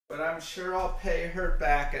But I'm sure I'll pay her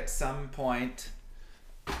back at some point.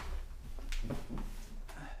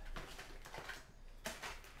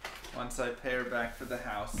 Once I pay her back for the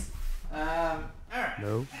house. Alright.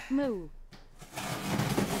 No. Moo.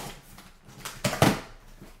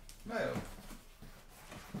 Move.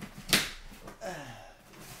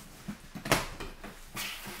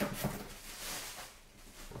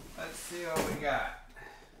 Let's see what we got.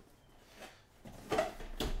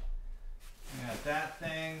 We got that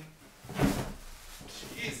thing.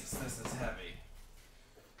 Jesus, this is heavy.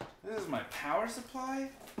 This is my power supply?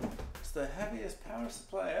 It's the heaviest power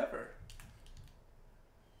supply ever.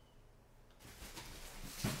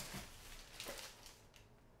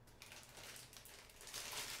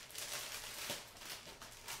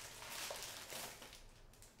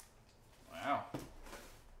 Wow.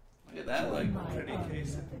 Look at that, like, pretty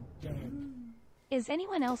casing. Is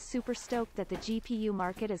anyone else super stoked that the GPU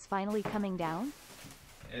market is finally coming down?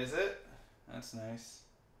 Is it? That's nice.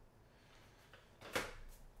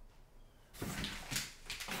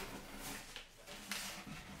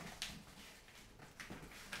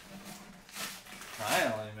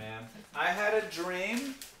 Finally, man. I had a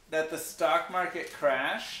dream that the stock market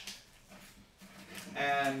crashed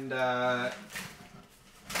and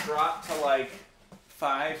dropped to like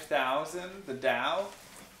 5,000, the Dow.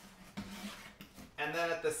 And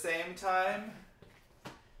then at the same time,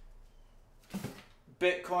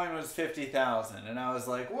 Bitcoin was 50,000. And I was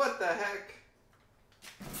like, what the heck?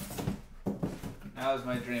 That was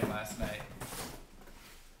my dream last night.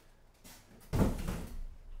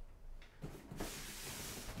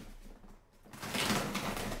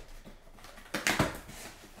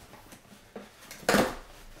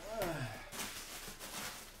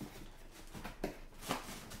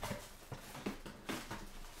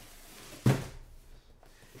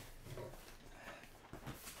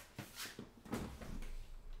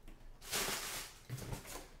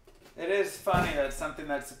 It is funny that something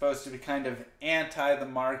that's supposed to be kind of anti the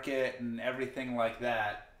market and everything like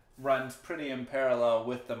that runs pretty in parallel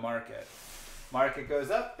with the market. Market goes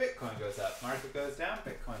up, Bitcoin goes up. Market goes down,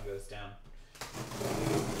 Bitcoin goes down.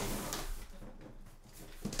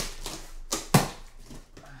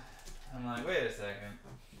 I'm like, wait a second.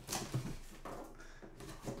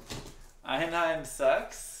 i9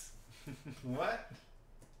 sucks? What?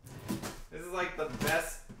 This is like the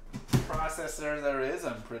best processor there is,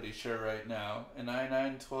 I'm pretty sure, right now. An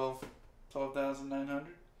i9 12900.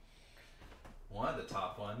 One of the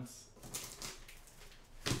top ones.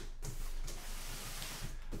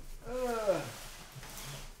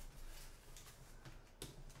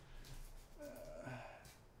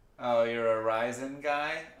 Oh, you're a Ryzen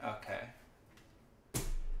guy? Okay.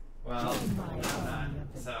 Well, I'm not,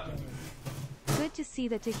 so. Good to see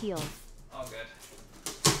the Tahil. All good.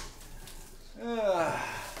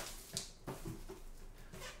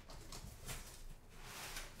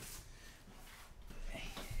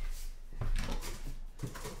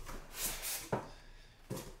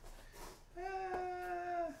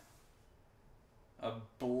 A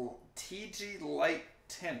TG light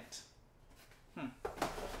tint.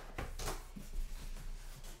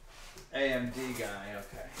 AMD guy,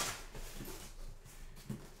 okay.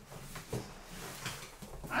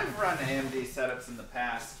 I've run AMD setups in the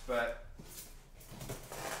past, but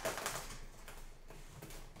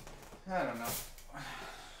I don't know.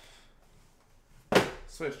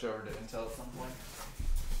 Switched over to Intel at some point.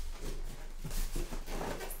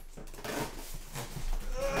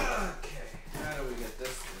 Okay, how do we get this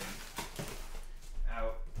thing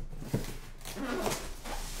out?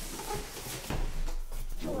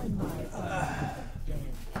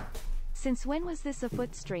 Since when was this a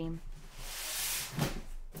foot stream?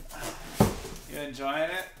 You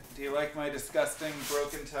enjoying it? Do you like my disgusting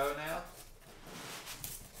broken toenail?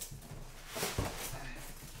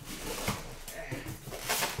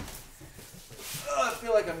 Oh, I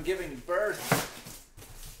feel like I'm giving birth.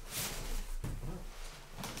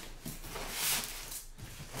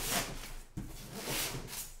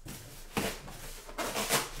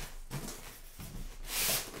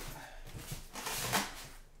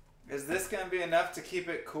 Is this gonna be enough to keep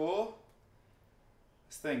it cool?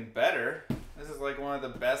 This thing better. This is like one of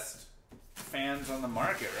the best fans on the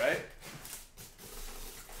market, right?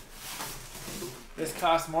 This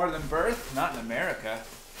costs more than birth? Not in America.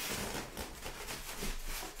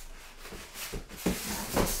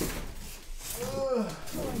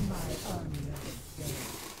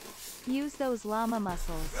 Use those llama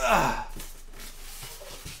muscles. Ugh.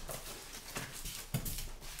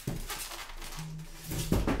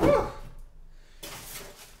 Whew.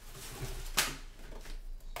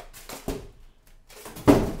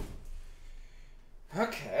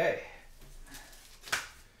 Okay. Okay.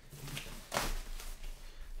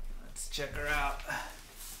 Let's check her out.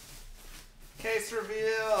 Case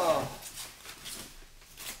reveal.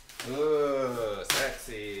 Ooh,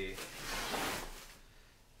 sexy.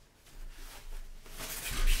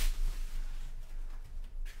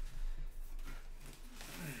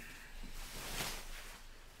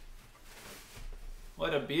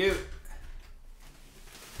 What a beaut.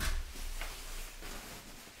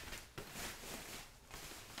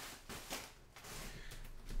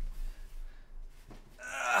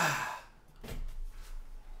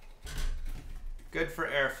 Good for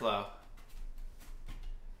airflow.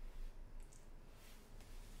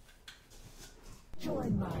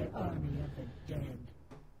 Join my army of the dead.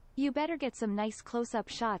 You better get some nice close-up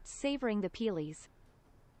shots savoring the peelies.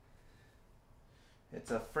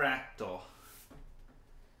 It's a fractal.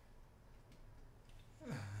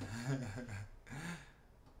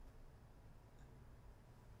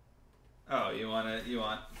 Oh, you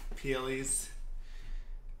want peelies?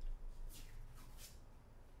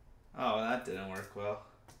 Oh, that didn't work well.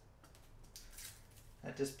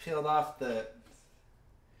 That just peeled off the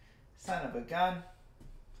son of a gun.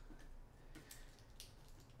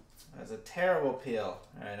 That was a terrible peel.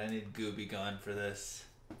 Alright, I need Gooby Gone for this.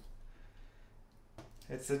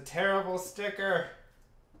 It's a terrible sticker.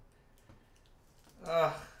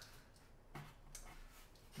 Ugh.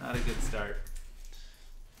 Not a good start.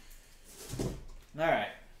 Alright,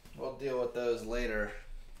 we'll deal with those later.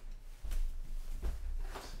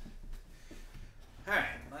 Alright,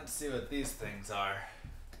 let's see what these things are.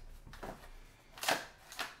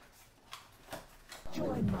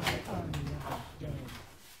 Join my army of the dead.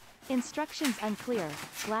 Instructions unclear.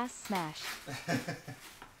 Glass smash.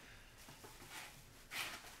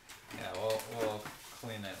 Yeah, we'll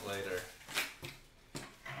clean it later.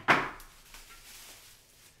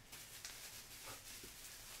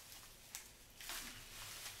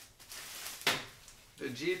 The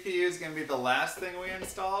GPU is going to be the last thing we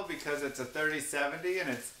install because it's a 3070 and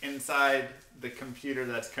it's inside the computer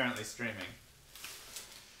that's currently streaming.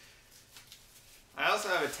 I also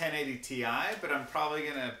have a 1080 Ti, but I'm probably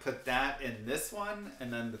going to put that in this one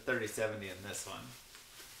and then the 3070 in this one.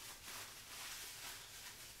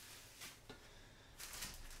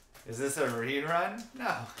 Is this a rerun?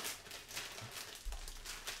 No.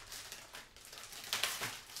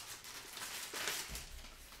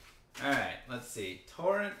 Alright, let's see.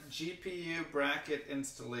 Torrent GPU bracket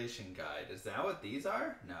installation guide. Is that what these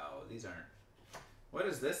are? No, these aren't. What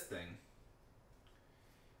is this thing?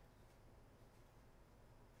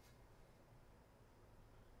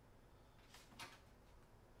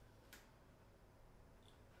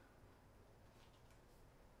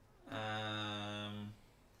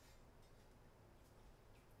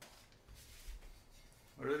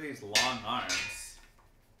 What are these long arms?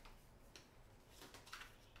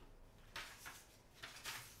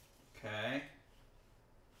 Okay.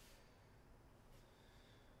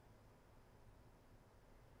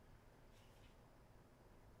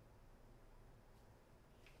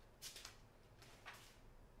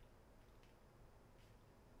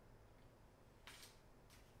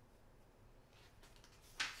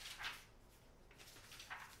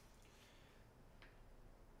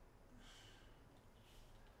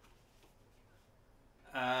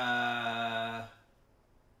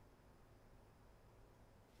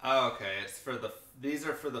 Oh, okay, it's for the, these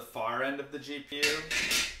are for the far end of the GPU.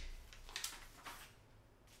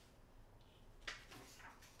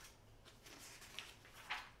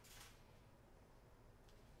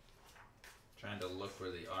 Trying to look where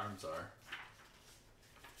the arms are.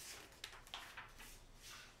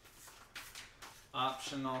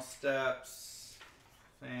 Optional steps,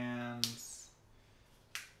 fans.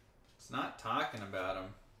 It's not talking about them.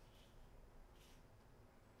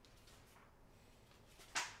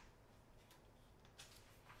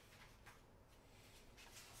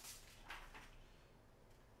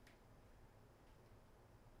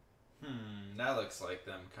 That looks like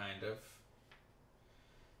them, kind of.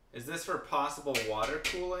 Is this for possible water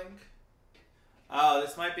cooling? Oh,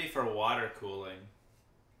 this might be for water cooling.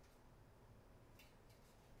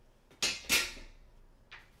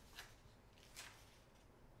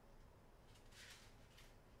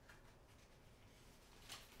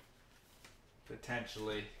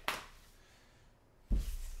 Potentially. It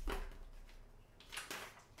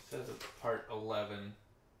says it's part 11.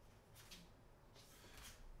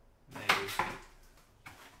 Maybe.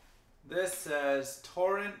 This says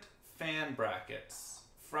Torrent fan brackets.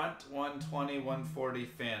 Front 120, 140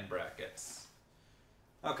 fan brackets.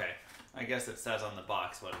 Okay, I guess it says on the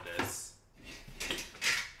box what it is.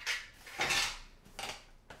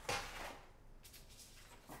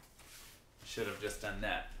 Should have just done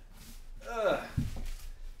that. Ugh.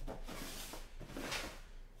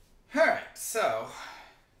 Alright, so.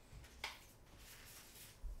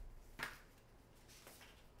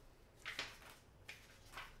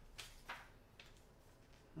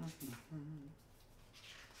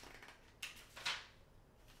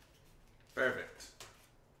 Perfect.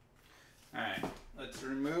 Alright, let's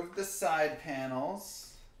remove the side panels.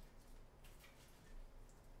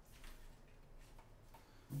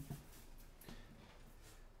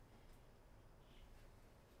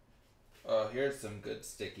 Oh, here's some good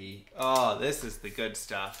sticky. Oh, this is the good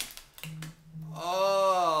stuff.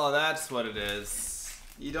 Oh, that's what it is.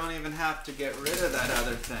 You don't even have to get rid of that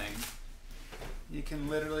other thing. You can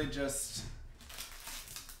literally just...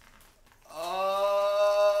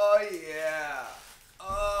 Oh, yeah.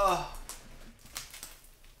 Oh.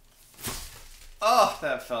 Oh,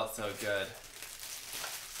 that felt so good.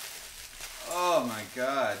 Oh my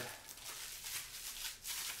God.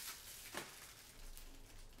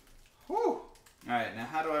 Whew. Alright, now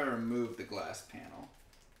how do I remove the glass panel?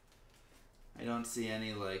 I don't see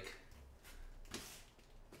any, like...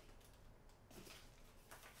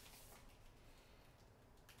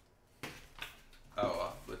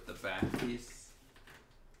 Oh, with the back piece.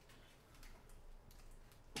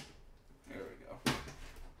 There we go.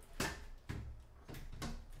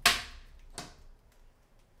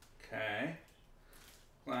 Okay.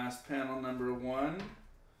 Glass panel number 1.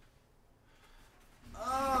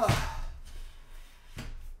 Ah.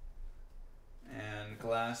 And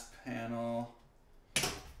glass panel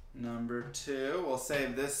number 2. We'll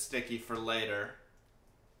save this sticky for later.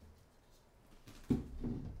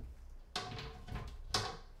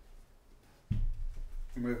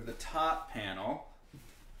 Remove the top panel.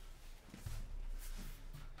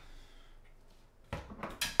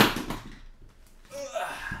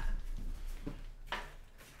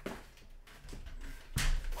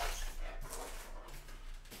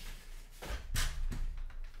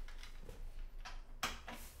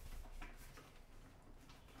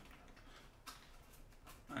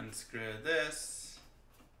 Unscrew this.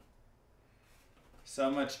 So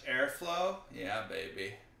much airflow? Yeah,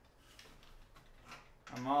 baby.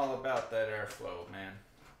 I'm all about that airflow, man.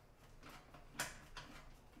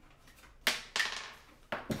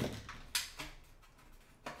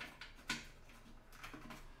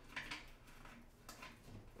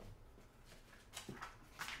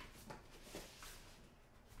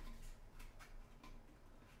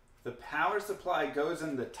 The power supply goes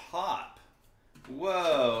in the top.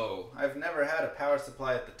 Whoa, I've never had a power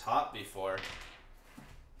supply at the top before.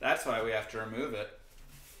 That's why we have to remove it.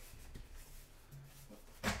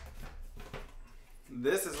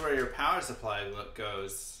 This is where your power supply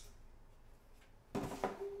goes.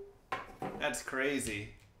 That's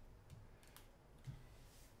crazy.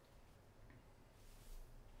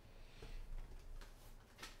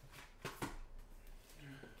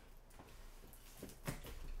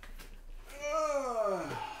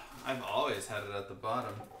 I've always had it at the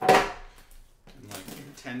bottom. In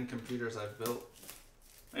like 10 computers I've built.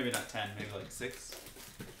 Maybe not 10, maybe like 6.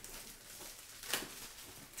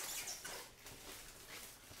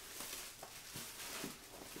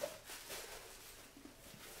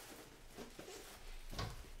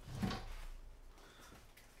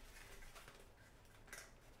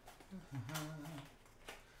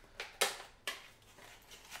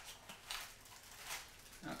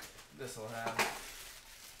 Okay, this will have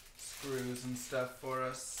screws and stuff for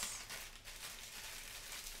us.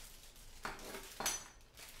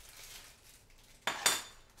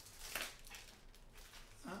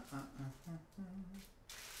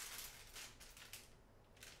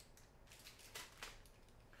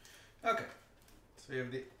 Okay, so we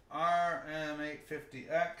have the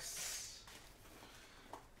RM850X.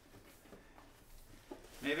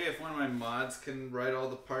 Maybe if one of my mods can write all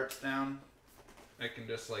the parts down, I can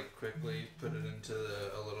just like quickly put it into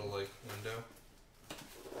a little like window.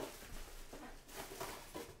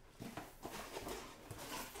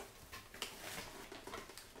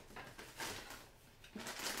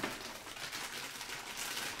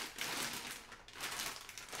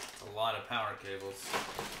 It's a lot of power cables.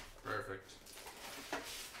 Perfect.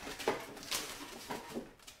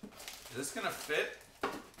 Is this gonna fit?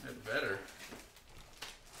 It better.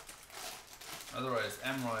 Otherwise,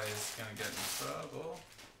 Emroy is gonna get in trouble.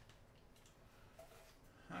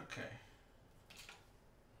 Okay.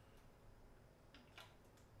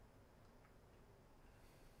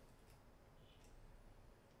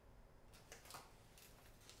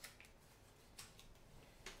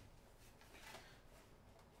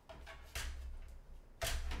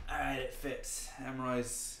 Alright, it fits.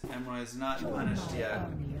 Emroy's not punished yet.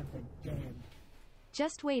 Army of the dead.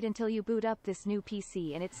 Just wait until you boot up this new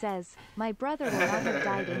PC and it says, "My brother will not have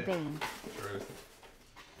died in vain." Truth.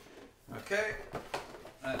 Okay.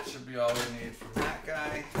 That should be all we need from that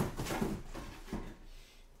guy.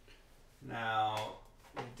 Now,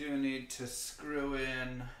 we do need to screw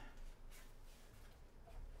in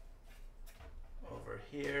over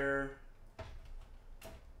here.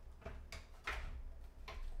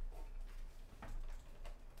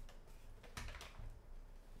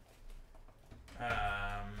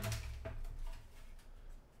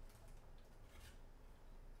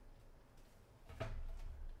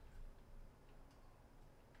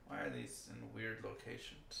 Why are these in weird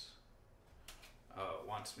locations? Oh, it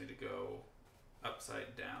wants me to go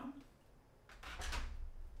upside down?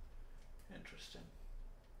 Interesting.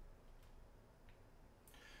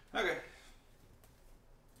 Okay.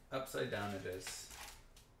 Upside down it is.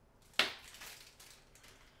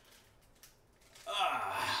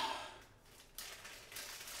 Ah.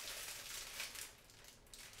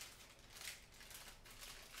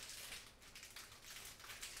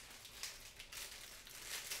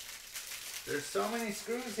 There's so many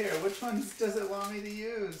screws here. Which ones does it want me to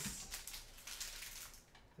use?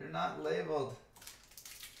 They're not labeled.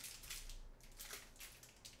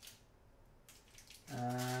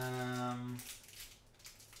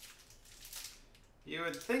 You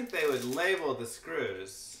would think they would label the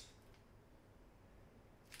screws,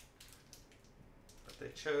 but they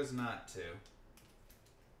chose not to.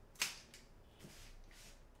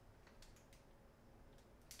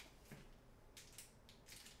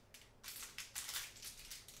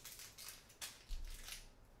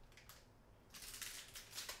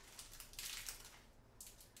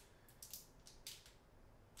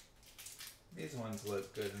 These ones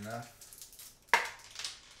look good enough.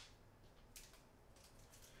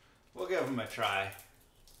 We'll give them a try.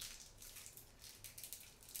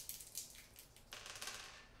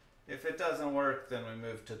 If it doesn't work, then we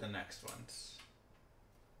move to the next ones.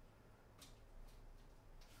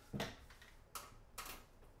 I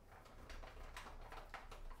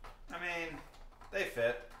mean, they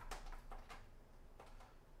fit.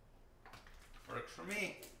 Works for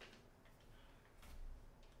me.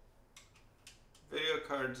 Video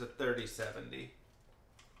card's a 3070.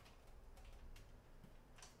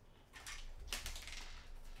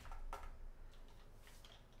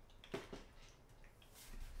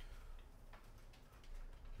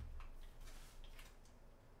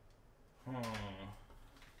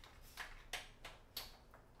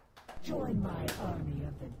 Join my army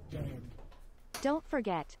of the dead. Don't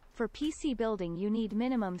forget, for PC building you need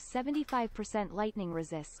minimum 75% lightning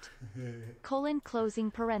resist.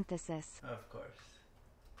 Closing parenthesis. Of course.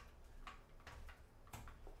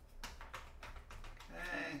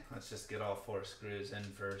 Okay, let's just get all 4 screws in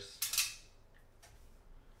first.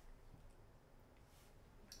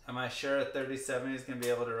 Am I sure a 3070 is going to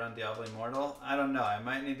be able to run Diablo Immortal? I don't know. I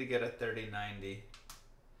might need to get a 3090.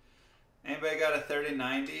 Anybody got a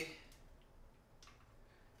 3090?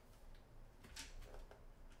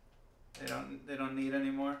 They don't need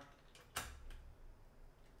any more?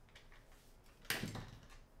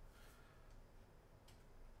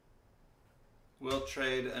 We'll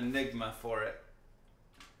trade Enigma for it.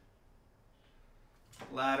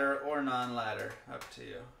 Ladder or non-ladder, up to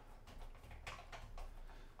you.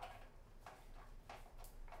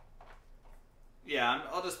 Yeah,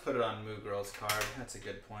 I'll just put it on Moo Girl's card. That's a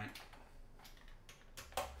good point.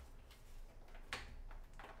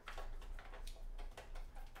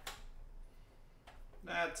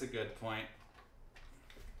 That's a good point.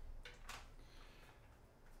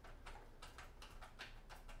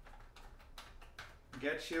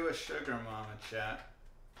 Get you a sugar mama, chat.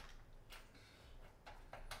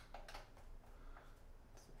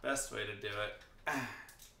 It's the best way to do it.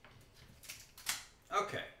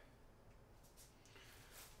 Okay.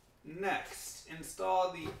 Next,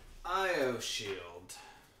 install the IO shield.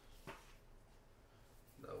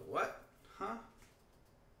 The what? Huh?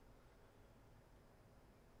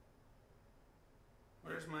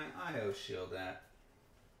 Where's my IO shield at?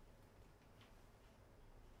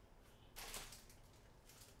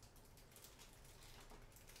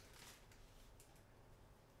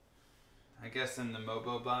 I guess in the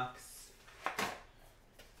Mobo box.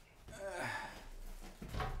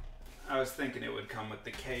 I was thinking it would come with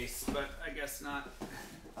the case, but I guess not.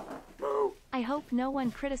 I hope no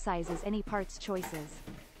one criticizes any parts choices.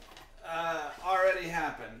 Already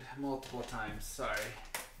happened multiple times, sorry.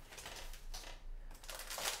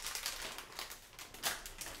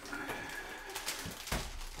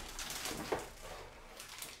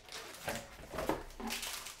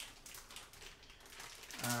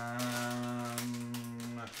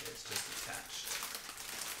 Okay, it's just attached.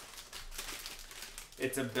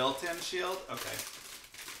 It's a built-in shield? Okay.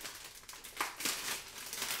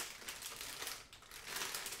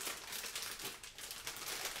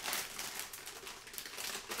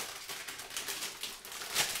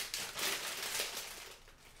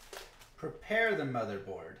 Prepare the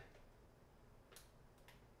motherboard.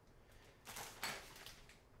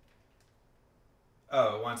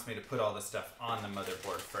 Oh, it wants me to put all the stuff on the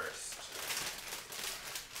motherboard first.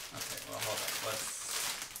 Okay, well, hold on. Let's...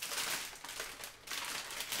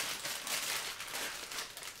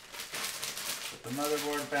 put the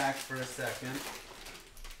motherboard back for a second.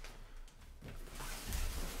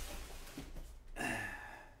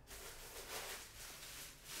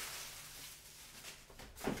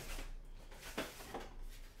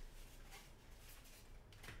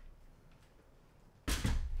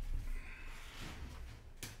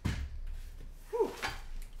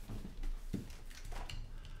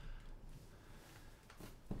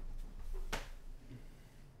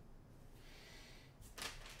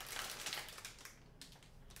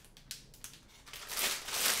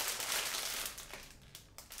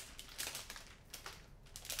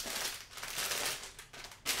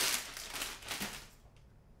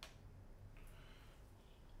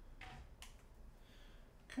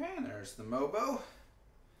 Okay, and there's the Mobo.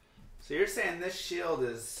 So you're saying this shield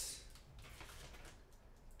is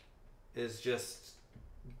just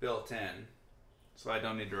built in, so I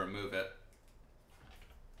don't need to remove it.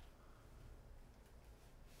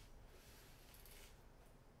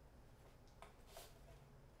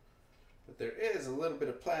 But there is a little bit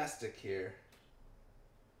of plastic here.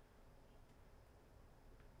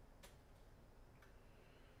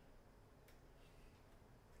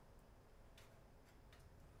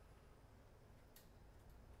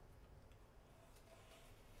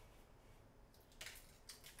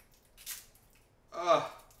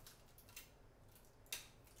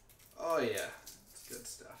 Oh yeah, it's good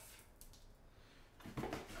stuff.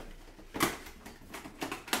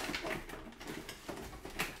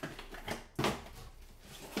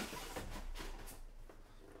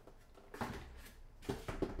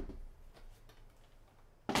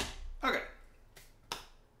 Okay.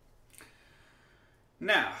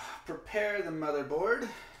 Now, prepare the motherboard.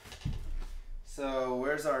 So,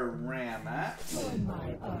 where's our RAM at?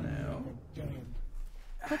 No.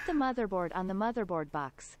 Put the motherboard on the motherboard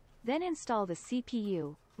box. Then install the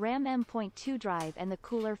CPU, RAM M.2 drive and the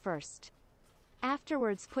cooler first.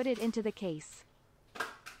 Afterwards put it into the case.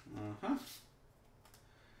 Uh-huh.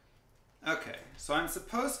 Okay, so I'm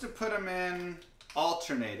supposed to put them in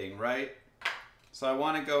alternating, right? So I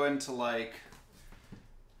want to go into like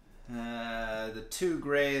the two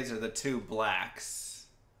grays or the two blacks.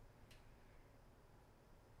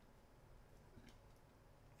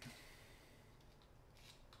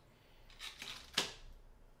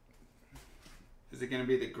 Is it going to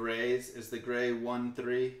be the grays? Is the gray 1,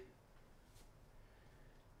 3?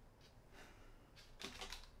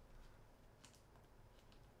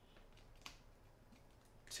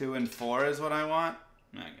 Two and 4 is what I want?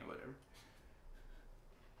 Okay, whatever.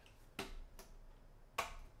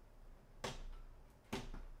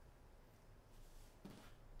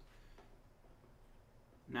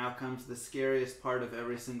 Now comes the scariest part of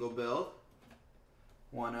every single build.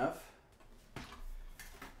 One of.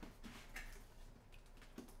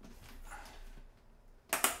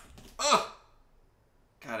 Oh!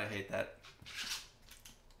 God, I hate that.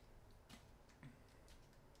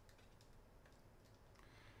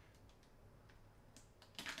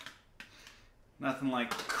 Nothing like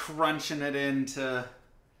crunching it into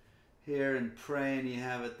here and praying you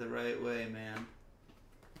have it the right way, man.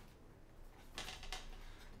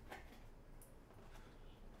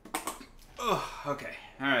 Oh, okay.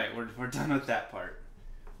 All right, we're done with that part.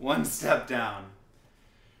 One step down.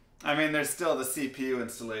 I mean, there's still the CPU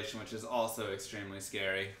installation, which is also extremely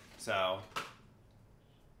scary. So,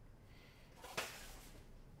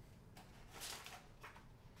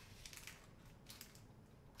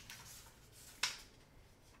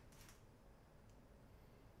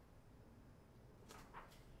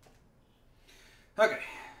 okay.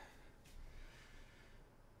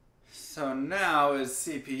 So now is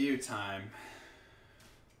CPU time.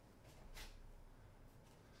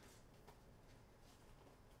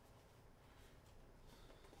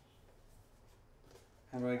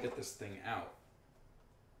 How do I get this thing out?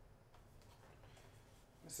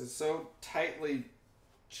 This is so tightly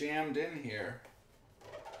jammed in here.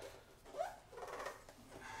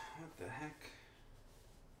 What the heck?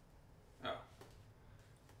 Oh.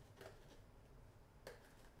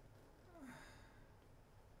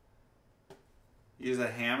 Use a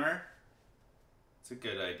hammer? It's a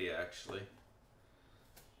good idea, actually.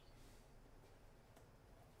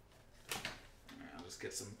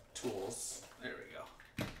 get some tools. There we go.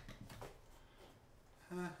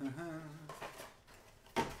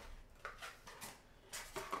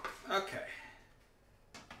 Okay.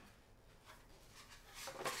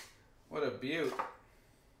 What a beaut.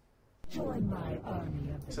 Join my army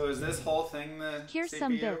of the So is this whole thing the Here's CPU?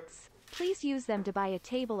 some bits. Please use them to buy a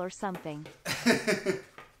table or something. Okay.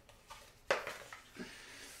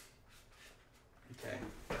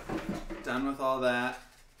 Done with all that.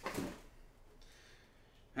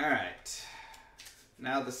 Alright.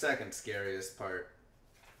 Now the second scariest part.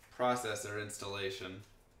 Processor installation.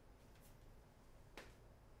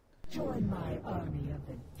 Join my army of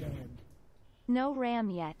the dead. No RAM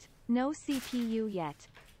yet. No CPU yet.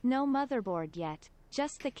 No motherboard yet.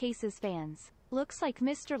 Just the case's fans. Looks like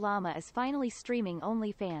Mr. Llama is finally streaming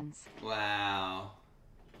OnlyFans. Wow.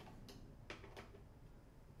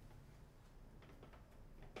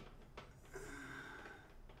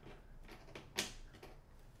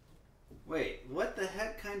 Wait, what the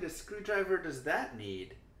heck kind of screwdriver does that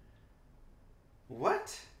need?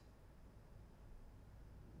 What?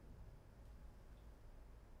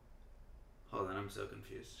 Hold on, I'm so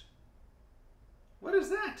confused. What is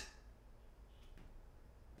that?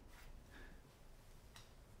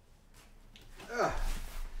 Ugh.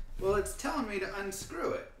 Well, it's telling me to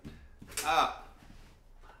unscrew it. Ah.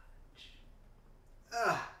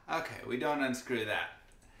 Okay, we don't unscrew that.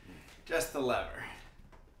 Just the lever.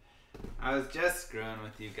 I was just screwing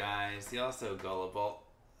with you guys. Y'all so gullible.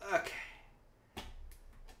 Okay.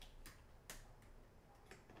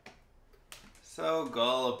 So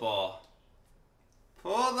gullible.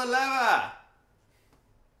 Pull the lever!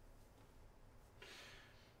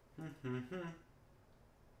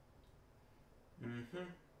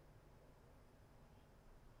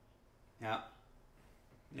 Yep.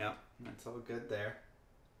 Yep, that's all good there.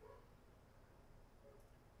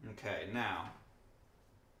 Okay, now.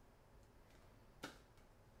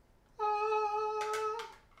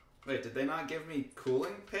 Wait, did they not give me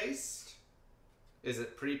cooling paste? Is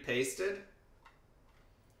it pre-pasted?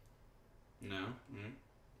 No.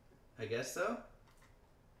 I guess so.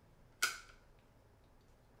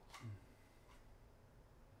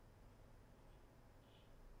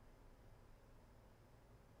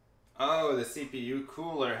 Oh, the CPU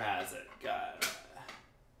cooler has it. Got it.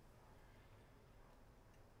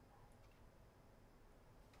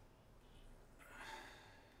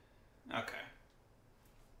 Okay.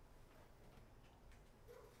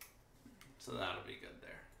 So that'll be good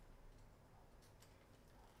there.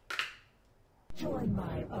 Join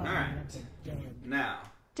my army Alright. of the dead. Now.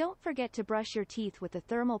 Don't forget to brush your teeth with the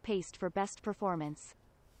thermal paste for best performance.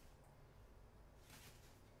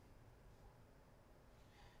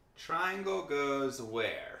 Triangle goes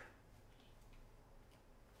where?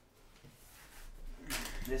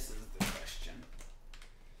 This is the question.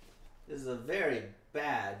 This is a very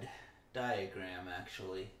bad diagram,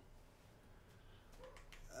 actually.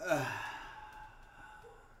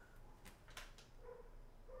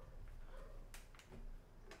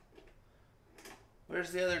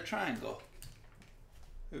 Where's the other triangle?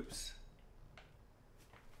 Oops.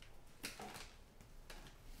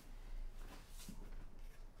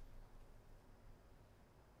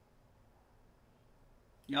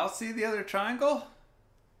 Y'all see the other triangle?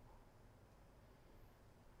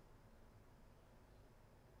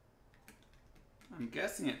 I'm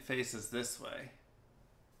guessing it faces this way.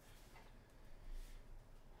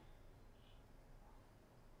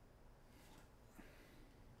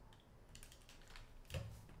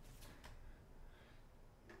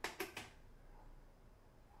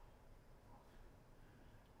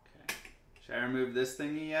 Okay. Should I remove this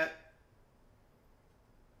thingy yet?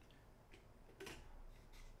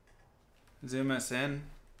 Zoom us in.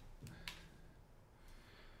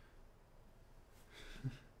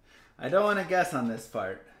 I don't want to guess on this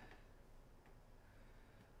part.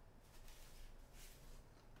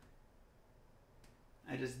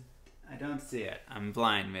 I don't see it. I'm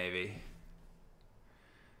blind, maybe.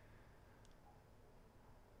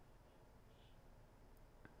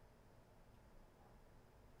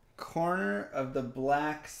 Corner of the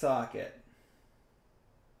black socket.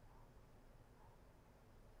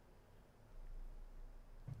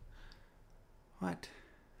 What?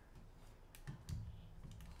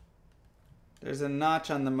 There's a notch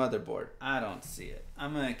on the motherboard. I don't see it.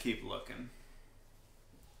 I'm gonna keep looking.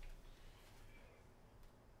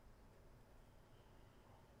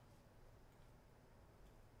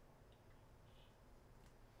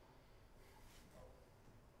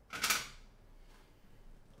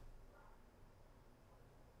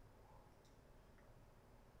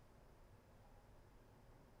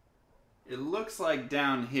 It looks like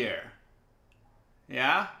down here.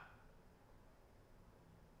 Yeah?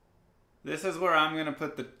 This is where I'm going to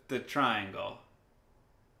put the triangle.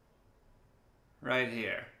 Right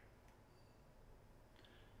here.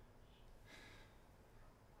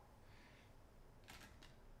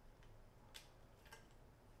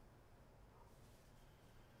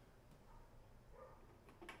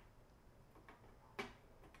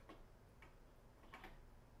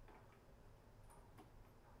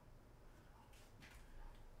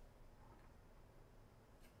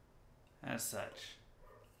 As such.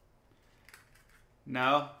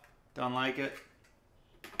 No? Don't like it?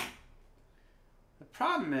 The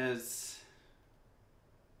problem is...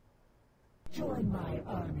 Join my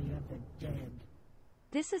army of the dead.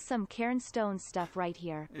 This is some Karen Stone stuff right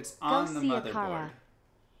here. It's on Go the see motherboard. Akara.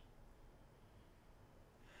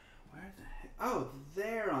 Where the heck? Oh,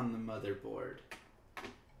 they're on the motherboard.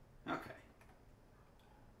 Okay.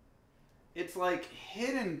 It's like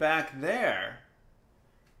hidden back there.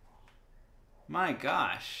 My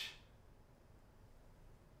gosh.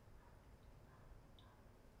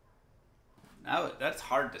 Now that's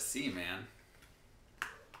hard to see, man.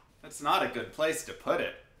 That's not a good place to put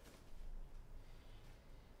it.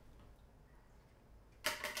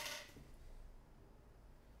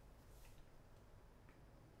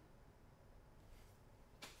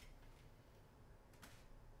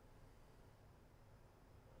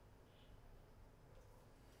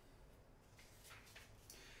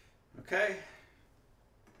 Okay.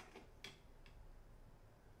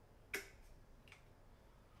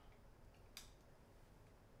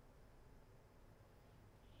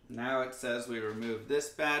 Now it says we remove this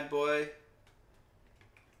bad boy.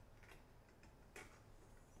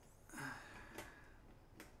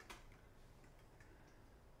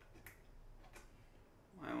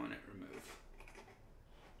 Why won't it remove?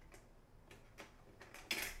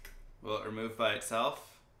 Will it remove by itself?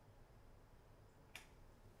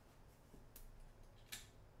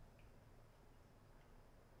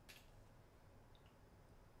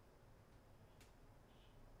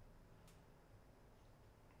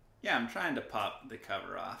 Yeah, I'm trying to pop the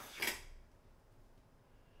cover off.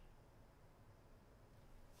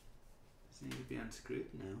 Does it need to be unscrewed?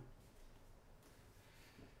 No.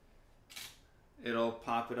 It'll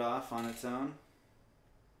pop it off on its own?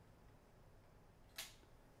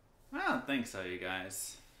 I don't think so, you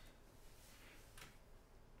guys.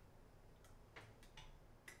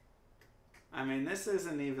 I mean, this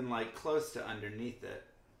isn't even like close to underneath it.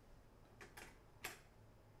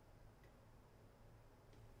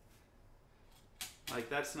 Like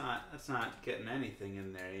that's not getting anything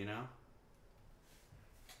in there, you know?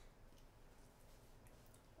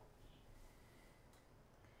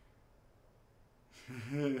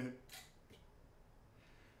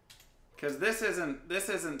 Cuz this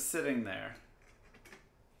isn't sitting there.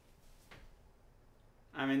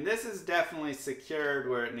 I mean, this is definitely secured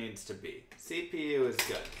where it needs to be. CPU is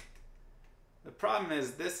good. The problem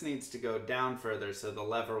is this needs to go down further so the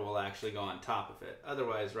lever will actually go on top of it.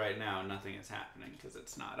 Otherwise, right now, nothing is happening because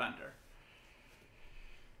it's not under.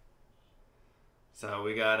 So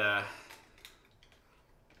we gotta...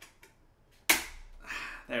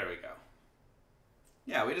 There we go.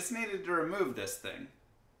 Yeah, we just needed to remove this thing.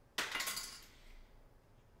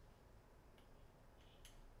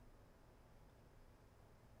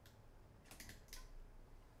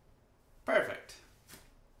 Perfect.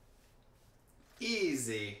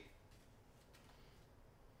 Easy.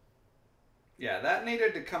 Yeah, that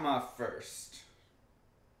needed to come off first.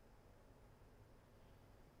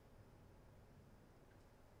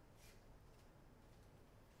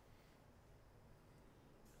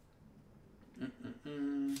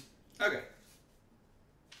 Okay.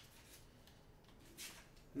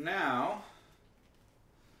 Now,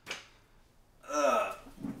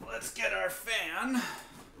 let's get our fan.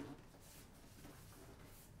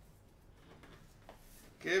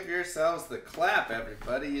 Give yourselves the clap,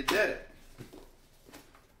 everybody. You did it.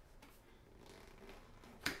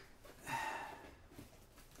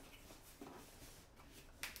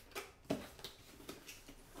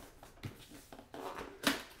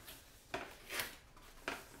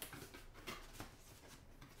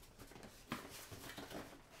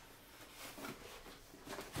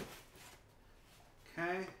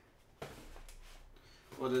 Okay.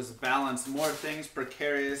 We'll just balance more things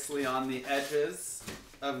precariously on the edges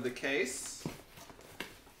of the case,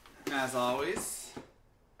 as always.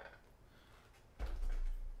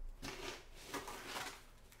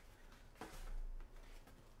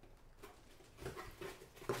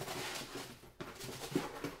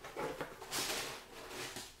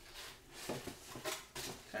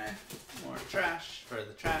 Okay, more trash for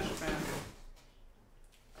the trash man.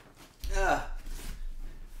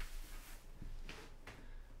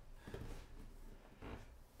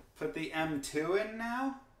 the M2 in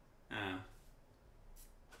now? Oh.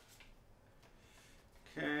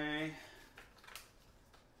 Okay.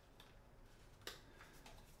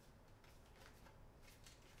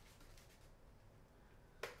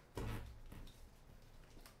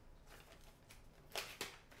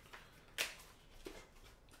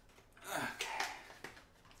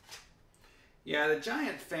 Yeah, the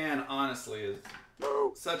giant fan honestly is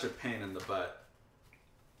such a pain in the butt.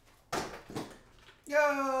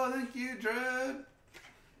 Yo, thank you, Dread.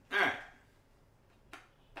 Alright.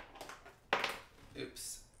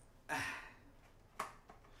 Oops.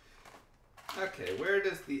 Okay, where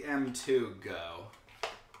does the M2 go?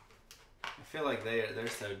 I feel like they're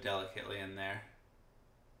so delicately in there.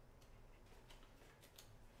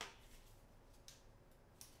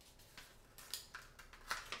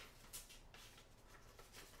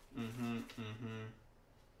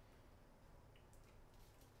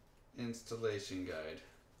 Installation guide.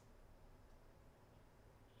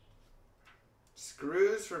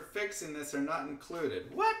 Screws for fixing this are not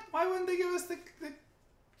included. What? Why wouldn't they give us the...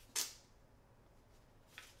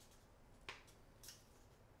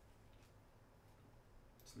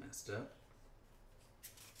 It's messed up.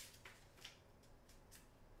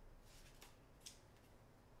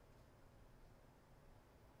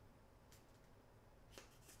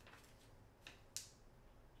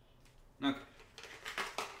 Okay.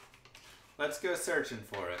 Let's go searching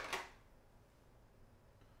for it.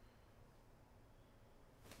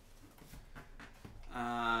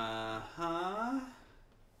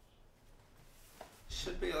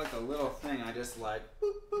 Should be like a little thing. I just like,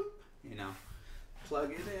 boop, boop, you know,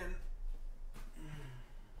 plug it in.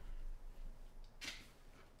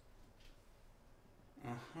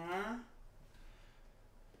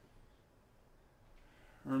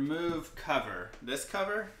 Remove cover. This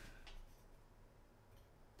cover?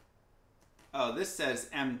 Oh, this says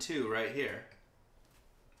M2 right here.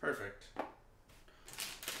 Perfect.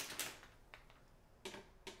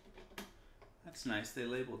 That's nice. They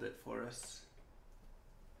labeled it for us.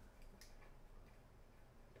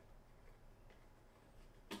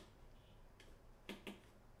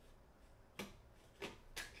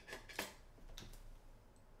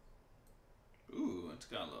 Ooh, it's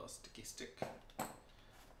got a little sticky stick.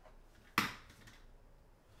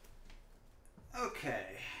 Okay.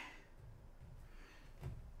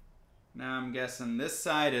 Now I'm guessing this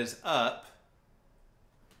side is up.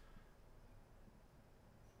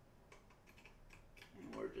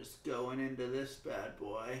 And we're just going into this bad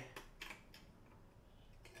boy.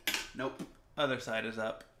 Nope. Other side is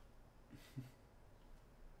up.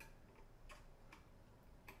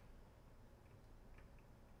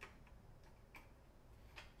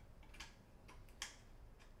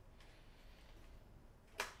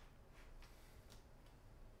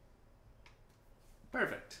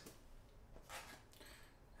 Perfect.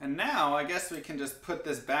 And now I guess we can just put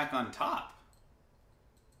this back on top.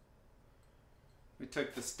 We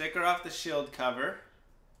took the sticker off the shield cover.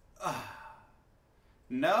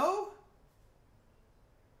 No?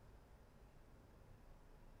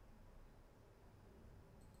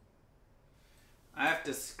 I have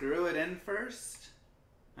to screw it in first?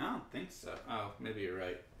 I don't think so. Oh, maybe you're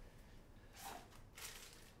right.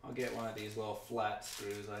 I'll get one of these little flat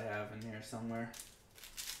screws I have in here somewhere.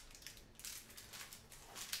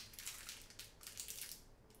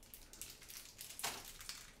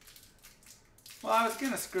 Well, I was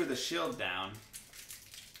gonna screw the shield down.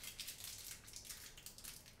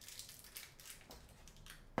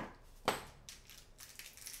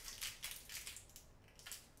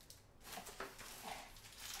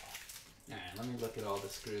 Alright, let me look at all the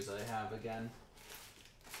screws I have again.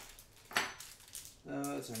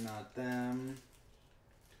 Those are not them.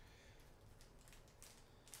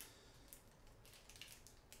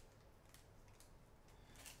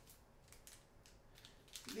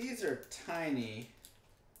 These are tiny.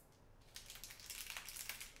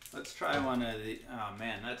 Let's try one of the... Oh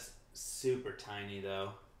man, that's super tiny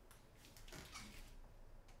though.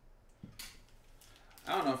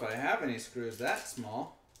 I don't know if I have any screws that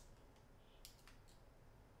small.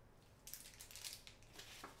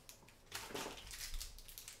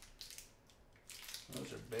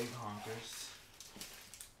 Those are big honkers.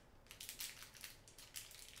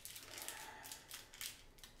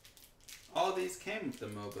 All these came with the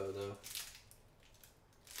Mobo though.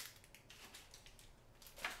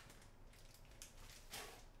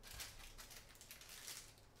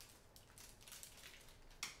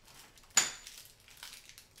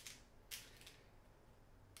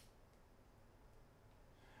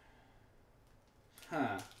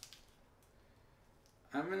 Huh.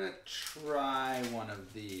 I'm gonna try one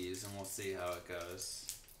of these and we'll see how it goes.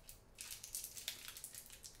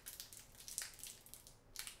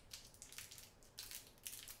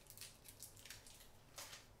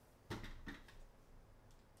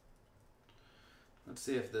 Let's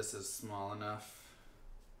see if this is small enough.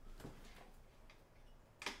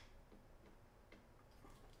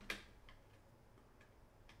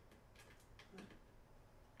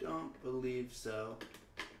 Don't believe so.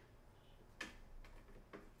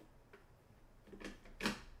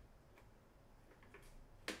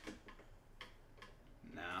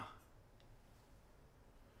 No.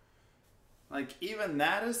 Like, even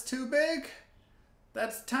that is too big?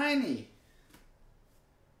 That's tiny.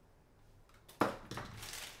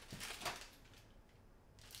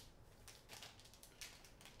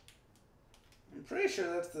 I'm pretty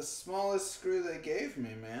sure that's the smallest screw they gave me,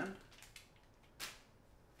 man.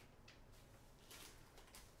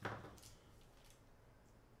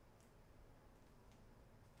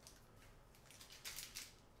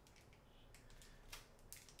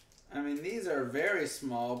 I mean, these are very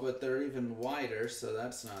small, but they're even wider, so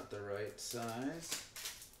that's not the right size.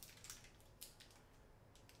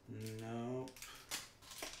 Nope.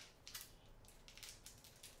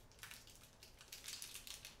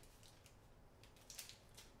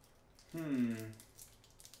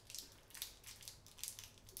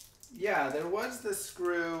 Yeah, there was the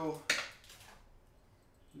screw,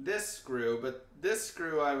 this screw, but this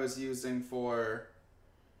screw I was using for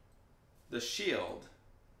the shield.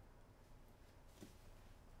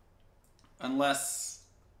 Unless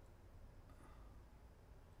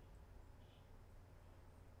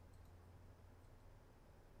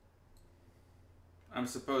I'm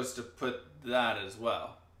supposed to put that as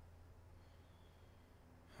well.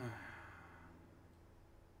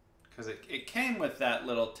 Because it came with that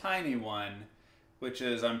little tiny one, which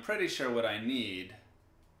is, I'm pretty sure, what I need.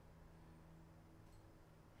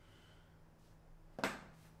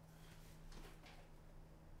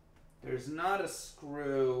 There's not a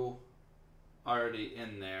screw already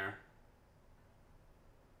in there,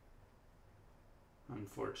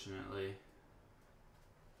 unfortunately.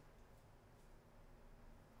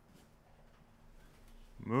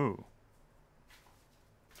 Moo.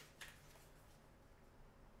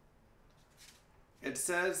 It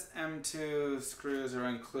says M2 screws are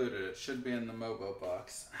included. It should be in the Mobo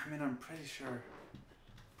box. I mean, I'm pretty sure.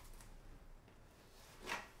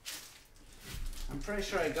 I'm pretty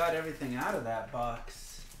sure I got everything out of that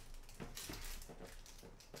box.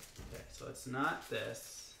 Okay, so it's not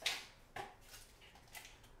this.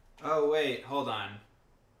 Oh, wait, hold on.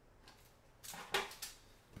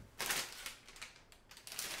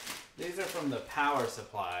 These are from the power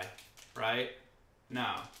supply, right?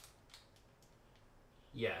 No.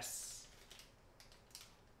 Yes.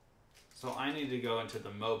 So I need to go into the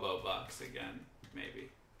Mobo box again, maybe.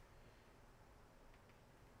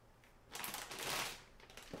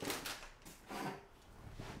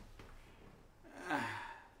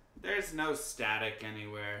 There's no static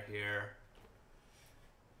anywhere here.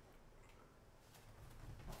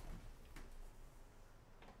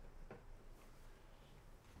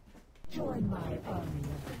 Join my army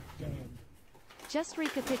of the dead. Just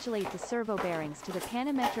recapitulate the servo bearings to the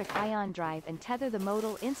Panametric ion drive and tether the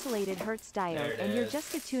modal insulated Hertz There diode, it and you're is.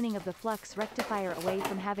 just a tuning of the flux rectifier away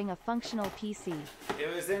from having a functional PC.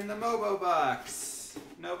 It was in the Mobo box.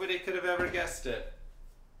 Nobody could have ever guessed it.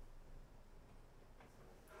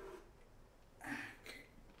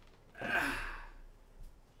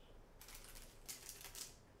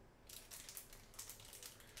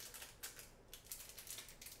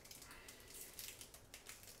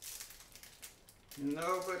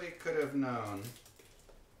 Nobody could have known.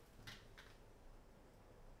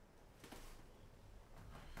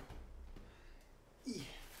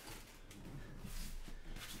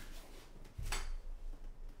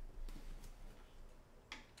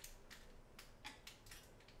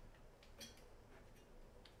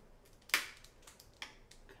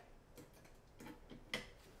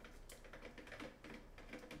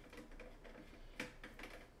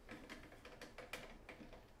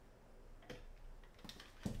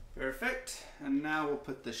 Perfect. And now we'll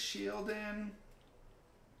put the shield in.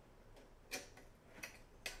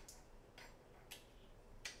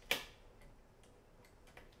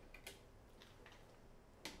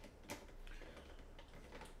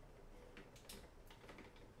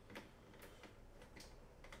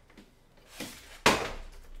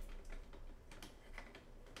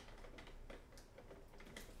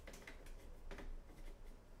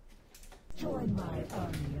 Join my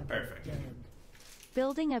army of Perfect. the dead.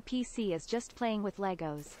 Building a PC is just playing with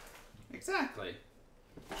Legos. Exactly.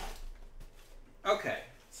 Okay,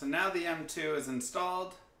 so now the M2 is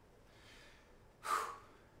installed.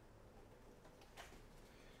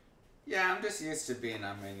 Yeah, I'm just used to being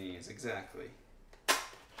on my knees, exactly.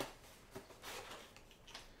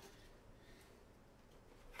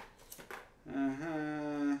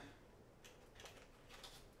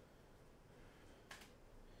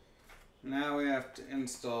 Now we have to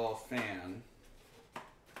install fan.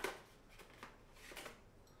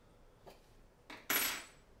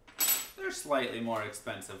 They're slightly more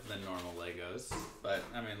expensive than normal Legos, but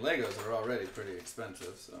I mean Legos are already pretty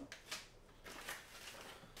expensive, so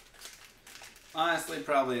honestly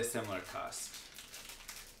probably a similar cost.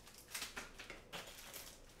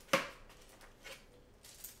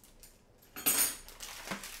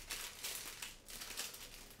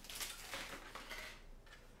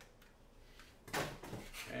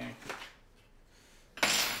 Okay.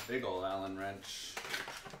 Big ol' Allen wrench.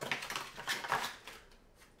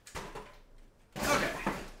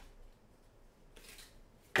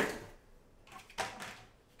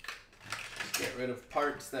 Rid of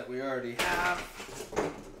parts that we already have.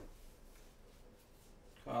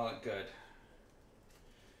 Call it good.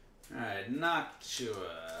 Alright,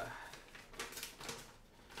 Noctua.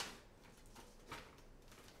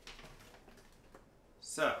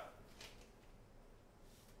 So,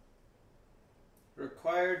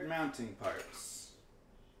 required mounting parts.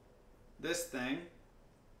 This thing.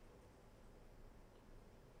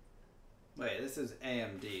 Wait, this is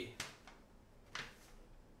AMD.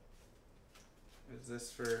 Is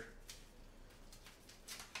this for...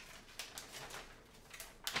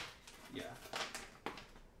 Yeah.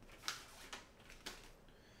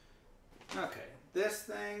 Okay, this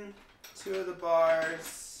thing, 2 of the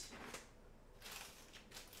bars.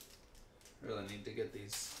 Really need to get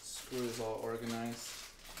these screws all organized.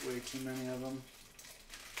 Way too many of them.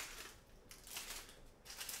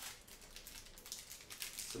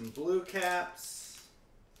 Some blue caps.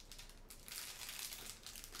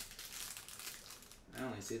 I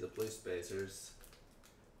only see the blue spacers.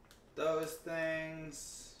 Those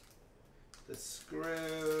things. The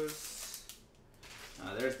screws.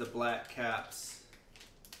 There's the black caps.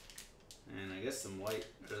 And I guess some white,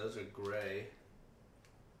 or those are gray.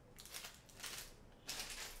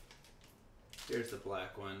 Here's the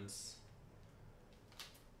black ones.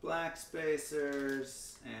 Black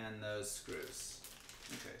spacers and those screws.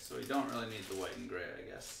 Okay, so we don't really need the white and gray, I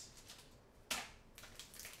guess.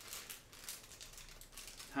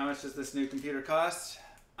 How much does this new computer cost?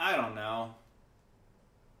 I don't know.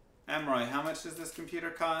 Emroy, how much does this computer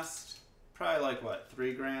cost? Probably like, what,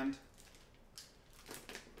 3 grand?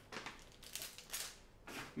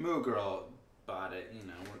 Moo Girl bought it, you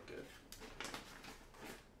know, we're good.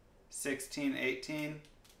 16, 18?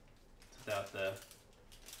 Without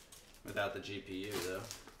the GPU, though.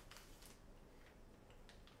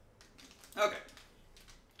 Okay.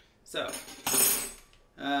 So,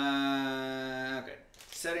 okay.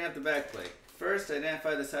 Setting up the backplate. First,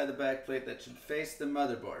 identify the side of the backplate that should face the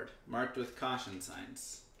motherboard, marked with caution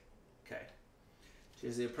signs. Okay.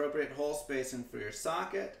 Choose the appropriate hole spacing for your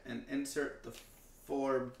socket and insert the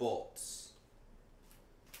 4 bolts.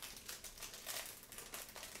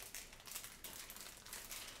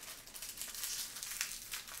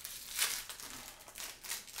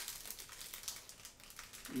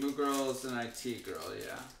 Moo Girl's an IT girl,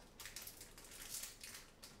 yeah.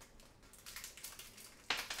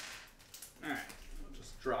 Alright, we'll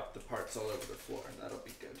just drop the parts all over the floor. That'll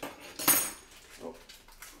be good. Oh,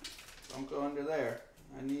 don't go under there.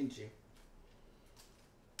 I need you.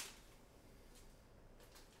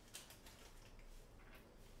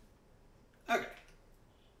 Okay.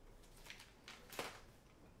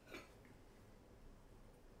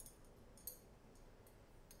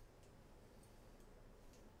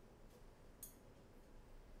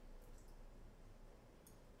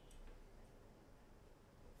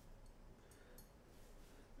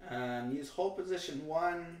 Use hole position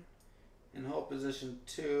 1 and hole position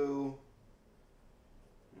 2.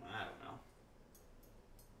 I don't know.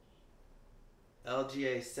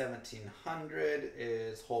 LGA 1700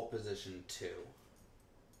 is hole position 2.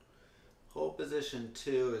 Hole position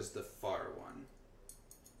 2 is the far one.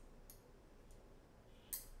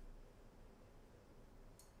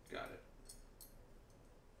 Got it.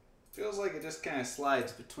 Feels like it just kind of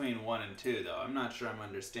slides between 1 and 2 though. I'm not sure I'm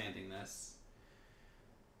understanding this.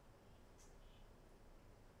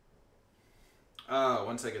 Oh,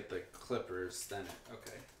 once I get the clippers, then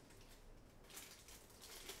okay.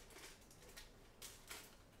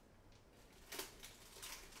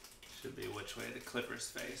 Should be which way the clippers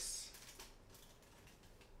face.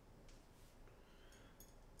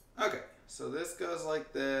 Okay, so this goes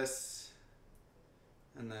like this,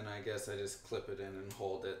 and then I guess I just clip it in and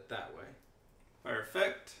hold it that way.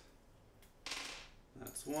 Perfect.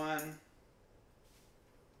 That's 1.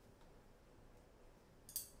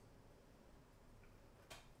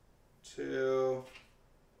 2.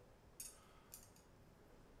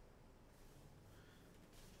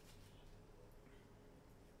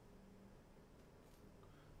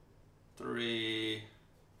 3.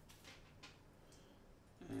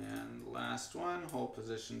 And last one, hold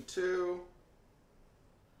position 2.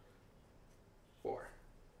 4.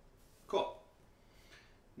 Cool.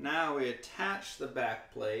 Now we attach the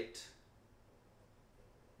back plate.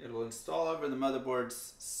 It will install over the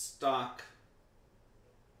motherboard's stock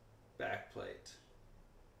backplate.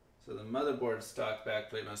 So the motherboard stock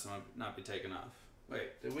backplate must not be taken off.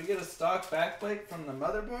 Wait, did we get a stock backplate from the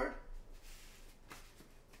motherboard?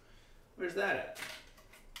 Where's that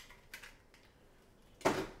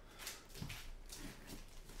at?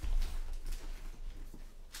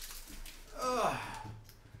 Ugh.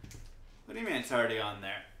 What do you mean it's already on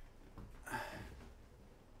there?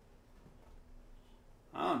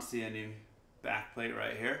 I don't see any backplate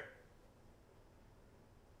right here.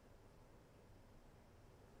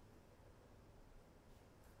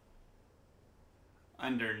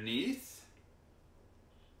 Underneath?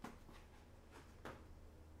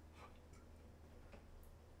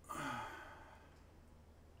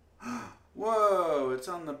 Whoa, it's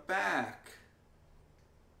on the back.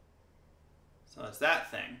 So it's that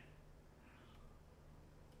thing.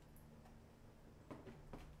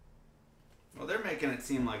 Well, they're making it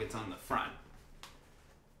seem like it's on the front.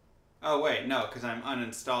 Oh, wait, no, because I'm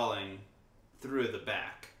uninstalling through the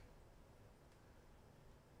back.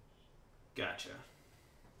 Gotcha.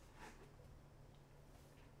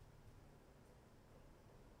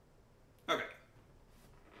 Okay.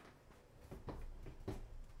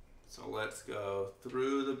 So let's go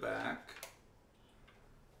through the back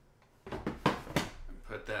and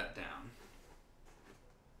put that down.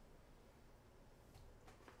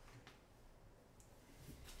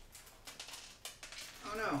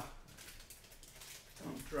 Oh no.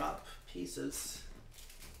 Don't drop pieces.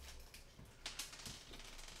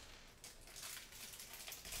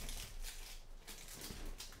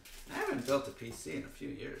 I haven't built a PC in a few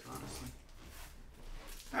years, honestly.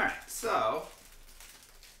 Alright, so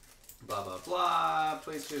blah blah blah.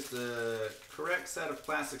 Please choose the correct set of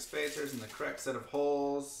plastic spacers and the correct set of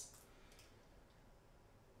holes.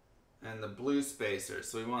 And the blue spacers.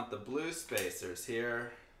 So we want the blue spacers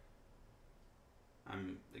here.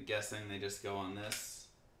 I'm guessing they just go on this.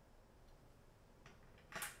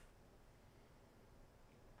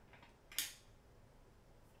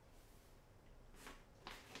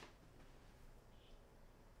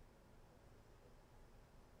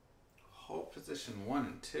 Hold position 1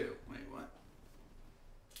 and 2. Wait, what?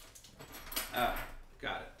 Ah,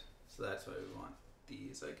 got it. So that's why we want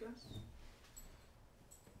these, I guess.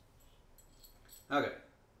 Okay.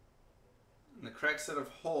 And the correct set of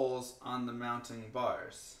holes on the mounting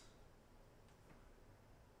bars.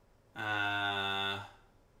 I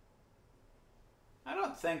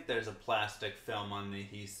don't think there's a plastic film on the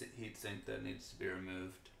heatsink that needs to be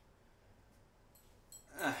removed.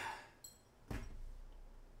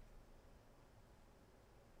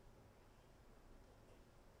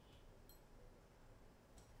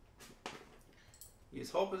 Use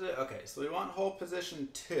hole position. Okay, so we want hole position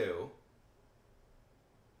 2.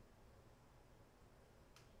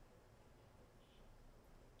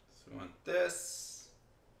 So we want this,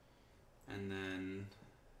 and then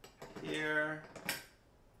here.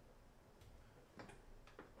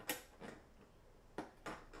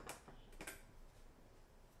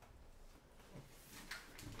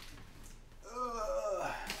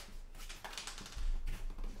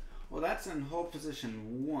 Well, that's in hole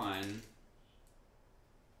position 1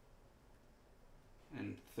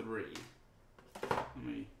 and 3. Let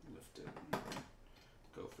me lift it and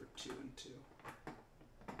go for 2 and 2.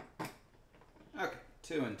 Okay,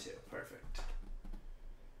 2 and 2, perfect.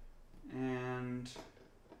 And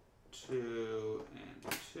 2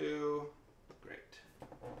 and 2, great.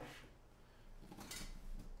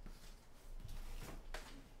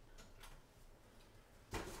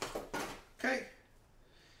 Okay,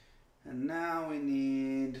 and now we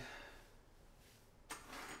need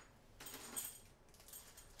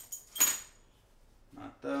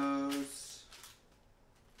not those,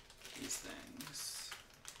 these things.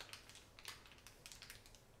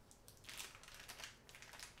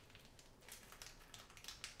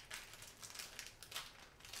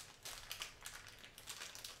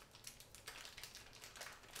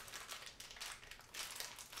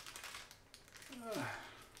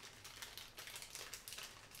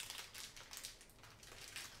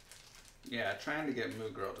 Yeah, trying to get Moo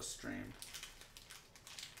Girl to stream.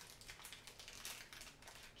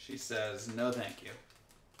 She says, no thank you.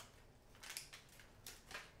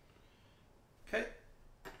 Okay.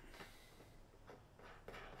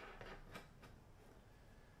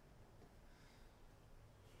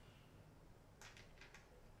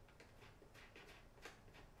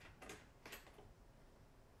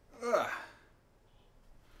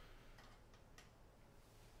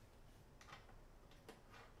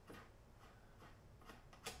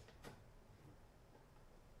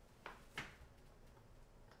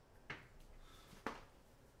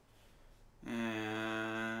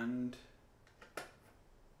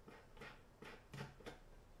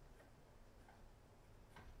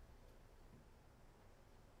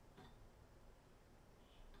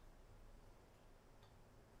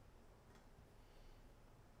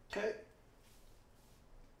 Okay.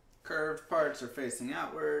 Curved parts are facing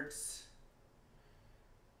outwards.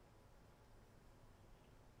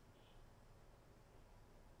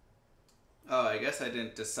 Oh, I guess I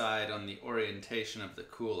didn't decide on the orientation of the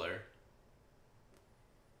cooler.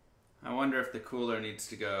 I wonder if the cooler needs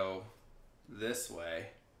to go this way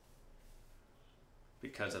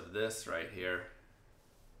because of this right here.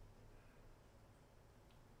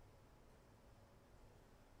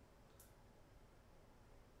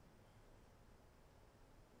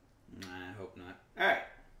 I hope not. All right.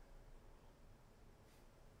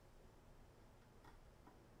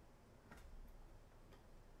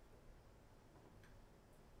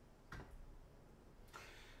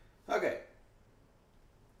 Okay.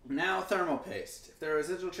 Now thermal paste. If there are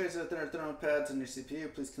residual traces of thinner thermal pads on your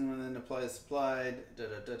CPU, please clean them and apply as supplied.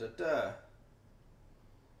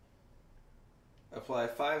 Apply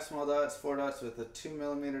 5 small dots, 4 dots with a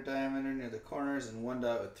 2mm diameter near the corners, and 1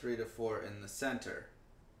 dot with 3 to 4 in the center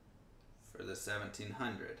for the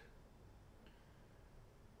 1700.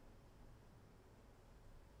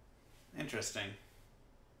 Interesting.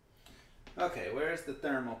 Okay, where's the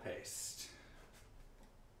thermal paste?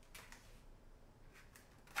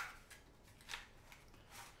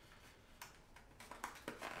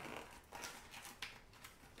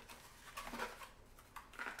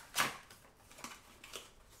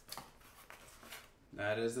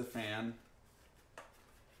 That is the fan.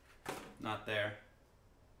 Not there.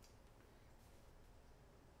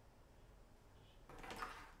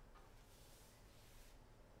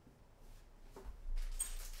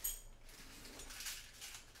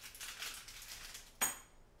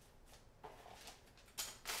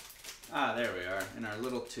 Ah, there we are, in our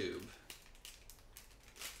little tube.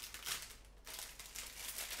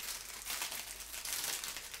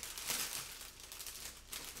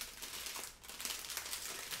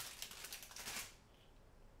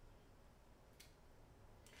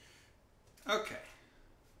 Okay,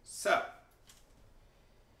 so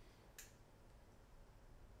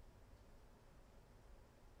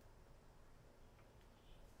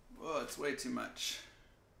whoa, it's way too much.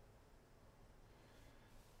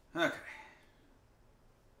 Okay.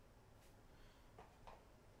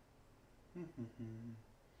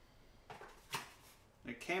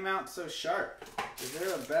 It came out so sharp. Is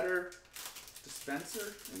there a better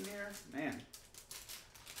dispenser in here? Man,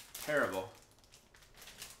 terrible.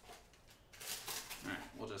 Alright,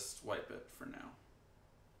 we'll just wipe it for now.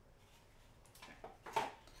 Okay.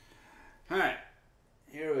 Alright,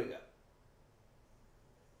 here we go.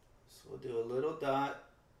 So we'll do a little dot.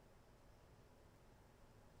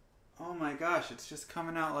 Oh my gosh, it's just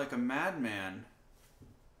coming out like a madman.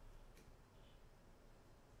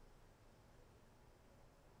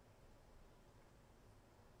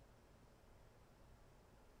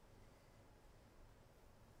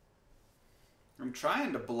 I'm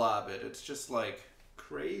trying to blob it, it's just like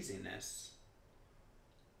craziness.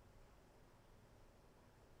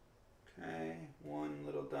 Okay, one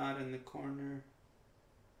little dot in the corner.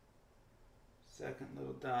 Second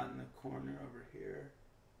little dot in the corner over here.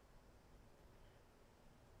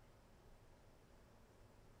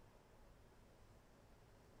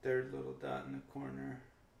 Third little dot in the corner.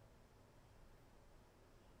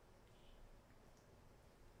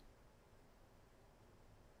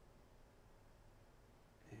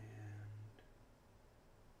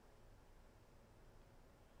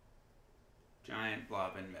 Giant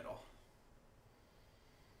blob in middle.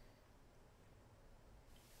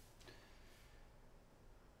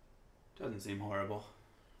 Doesn't seem horrible.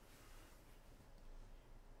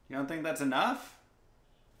 You don't think that's enough?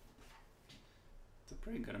 It's a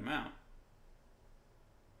pretty good amount.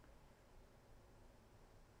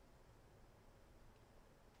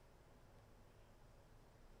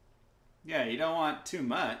 Yeah, you don't want too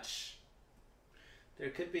much. There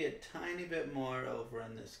could be a tiny bit more over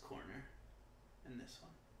in this corner. And this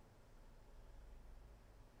one.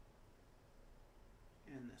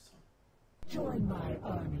 And this one. Join my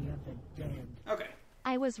army of the dead. Okay.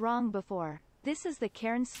 I was wrong before. This is the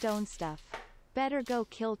Cairn Stone stuff. Better go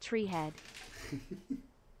kill Treehead.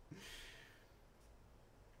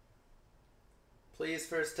 Please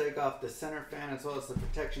first take off the center fan as well as the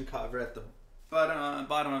protection cover at the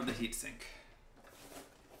bottom of the heatsink.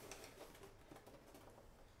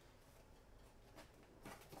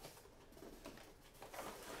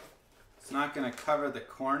 It's not going to cover the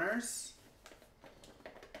corners.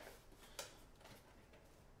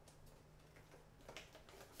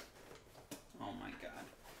 Oh my god.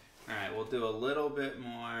 Alright, we'll do a little bit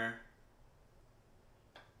more.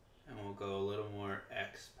 And we'll go a little more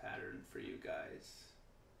X pattern for you guys.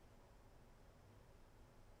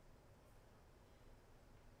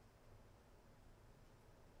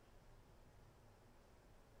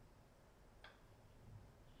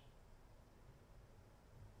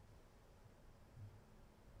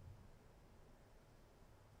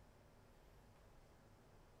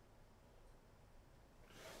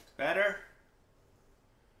 Better?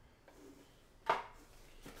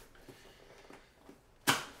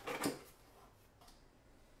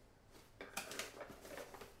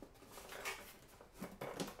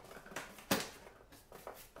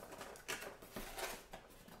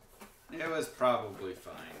 It was probably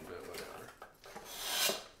fine, but whatever.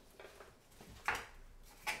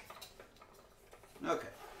 Okay,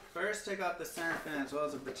 first take out the center fan as well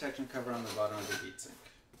as the protection cover on the bottom of the heatsink.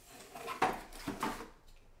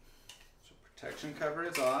 So protection cover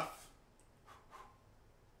is off.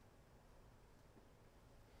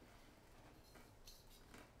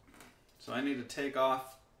 So I need to take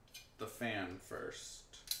off the fan first.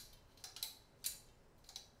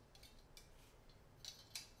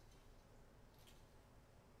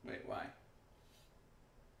 Wait, why?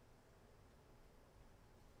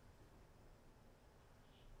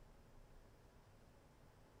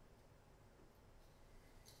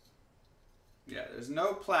 Yeah, there's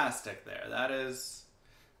no plastic there. That is,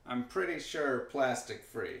 I'm pretty sure, plastic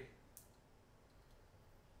free.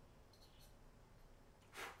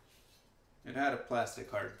 It had a plastic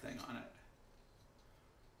hard thing on it.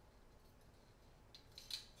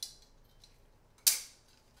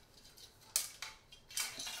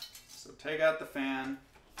 So take out the fan.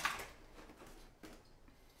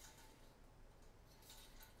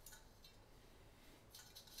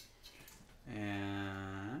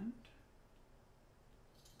 And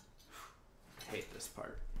I hate this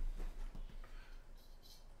part.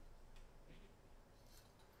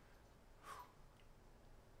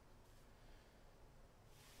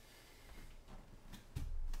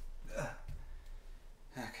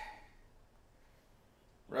 Okay.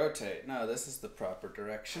 Rotate. No, this is the proper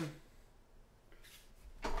direction.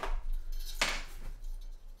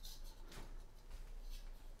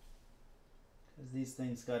 Because these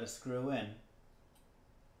things got to screw in.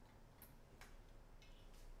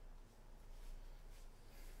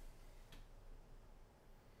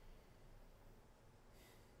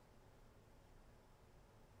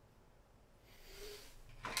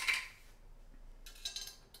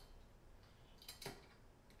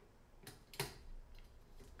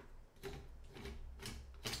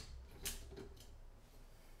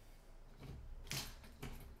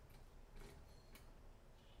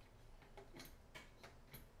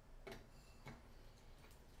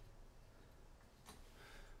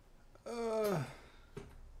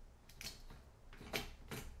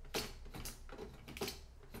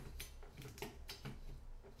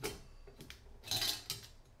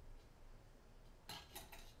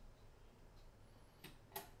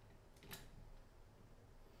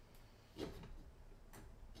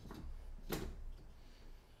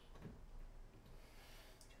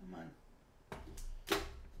 Come on.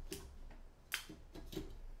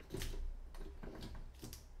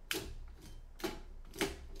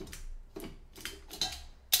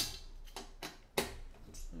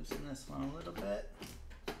 Let's loosen this one a little bit.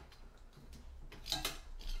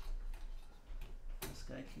 This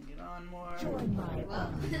guy can get on more. Join my army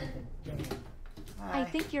of the dead. I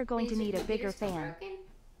think you're going to need a bigger fan.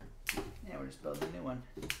 Yeah, we're just building a new one.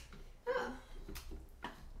 Oh.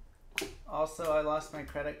 Also, I lost my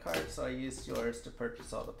credit card, so I used yours to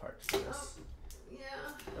purchase all the parts for this. Yeah.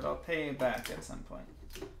 But I'll pay you back at some point.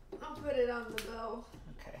 I'll put it on the bill.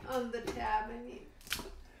 Okay. On the tab, I mean.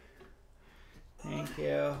 Thank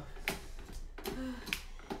you.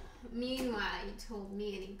 Meanwhile, you told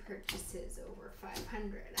me any purchases over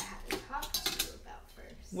 500 I had to talk to you about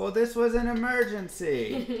first. Well, this was an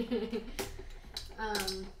emergency.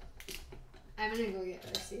 I'm gonna go get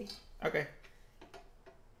Mercy. Okay.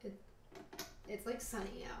 It's like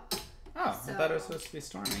sunny out. Oh, So- I thought it was supposed to be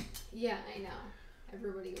stormy. Yeah, I know.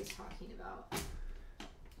 Everybody was talking about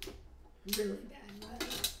really bad weather.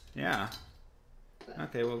 Yeah. But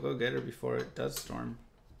Okay, we'll go get her before it does storm.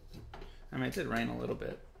 I mean, it did rain a little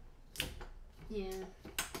bit. yeah.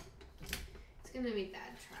 It's gonna be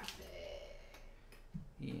bad traffic.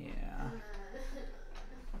 Yeah.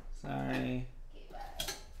 Sorry.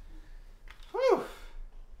 Whew.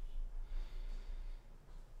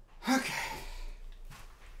 Okay.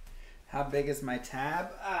 How big is my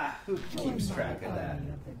tab? Ah, who keeps Join track my of that? army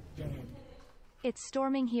of the dead. It's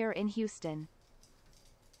storming here in Houston.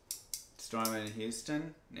 Storm in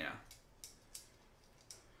Houston? Yeah.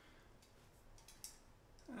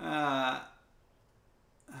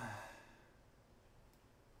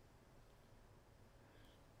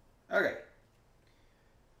 Okay.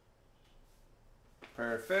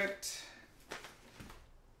 Perfect.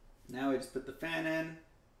 Now we just put the fan in.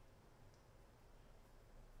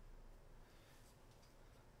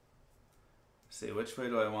 See, which way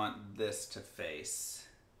do I want this to face?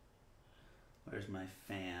 Where's my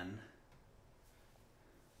fan?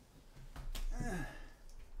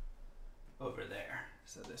 Over there.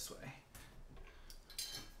 So this way.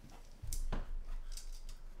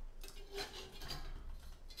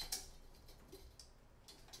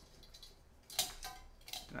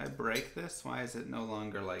 Did I break this? Why is it no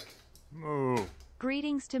longer like... Moo.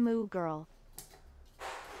 Greetings to Moo Girl.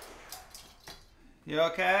 You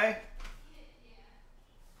okay?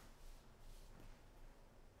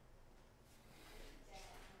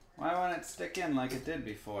 Why won't it stick in like it did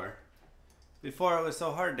before? Before it was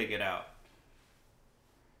so hard to get out.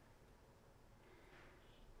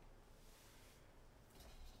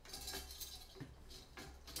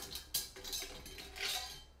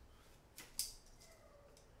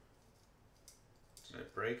 Did I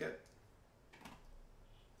break it?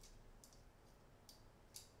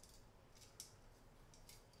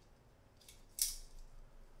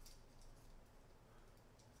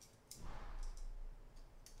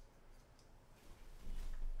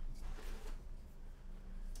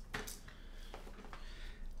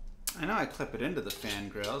 I know I clip it into the fan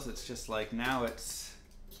grills, it's just like now it's...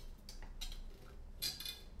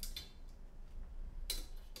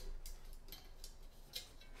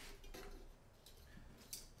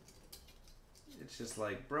 It's just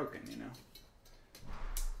like broken, you know?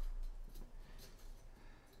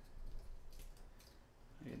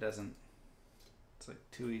 It doesn't... It's like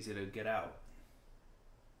too easy to get out.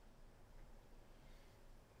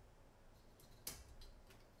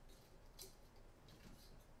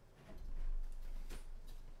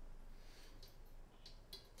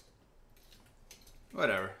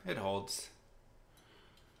 Whatever, it holds.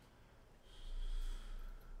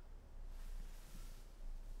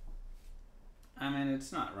 I mean,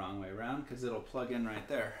 it's not wrong way around because it'll plug in right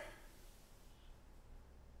there.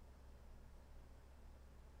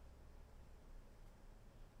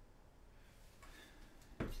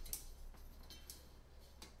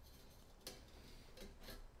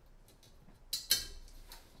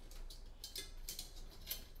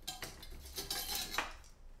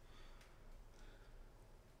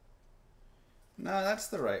 No, that's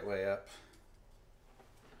the right way up.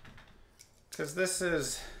 Because this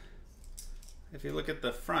is, if you look at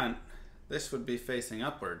the front, this would be facing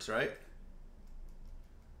upwards, right?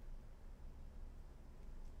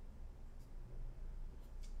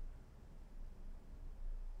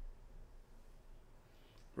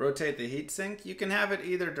 Rotate the heatsink. You can have it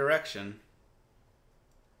either direction.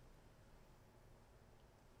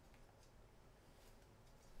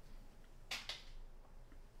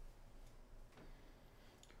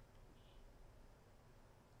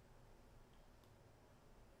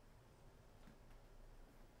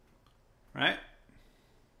 Right?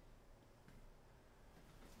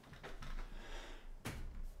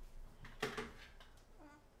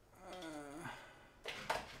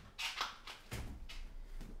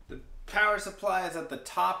 The power supply is at the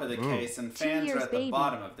top of the case and 2 fans years, are at the baby.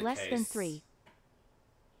 bottom of the Less case. than 3.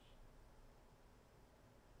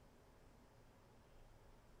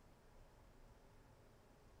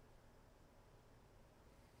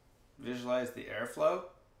 Visualize the airflow.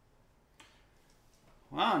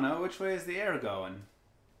 Well, I don't know. Which way is the air going?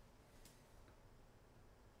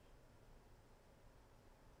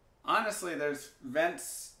 Honestly, there's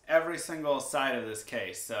vents every single side of this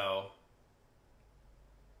case, so...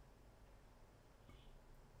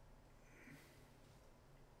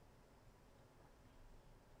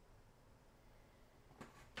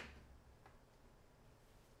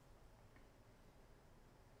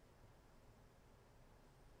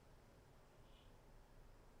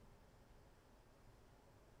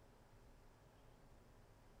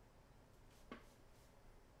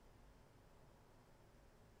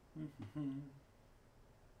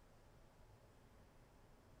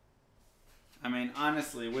 I mean,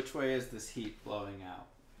 honestly, which way is this heat blowing out?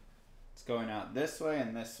 It's going out this way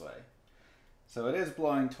and this way. So it is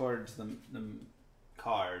blowing towards the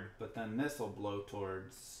card, but then this will blow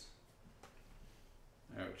towards...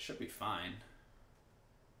 Oh, it should be fine.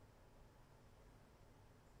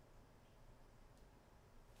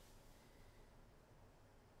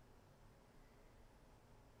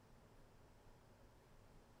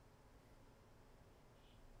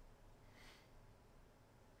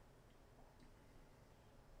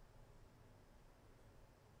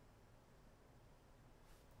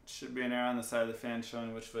 Should be an arrow on the side of the fan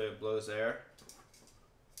showing which way it blows air.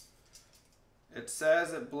 It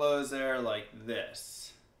says it blows air like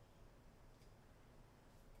this.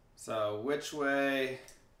 So which way...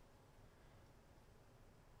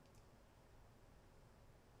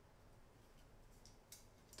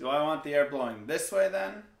 Do I want the air blowing this way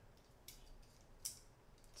then?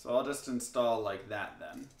 So I'll just install like that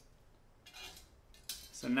then.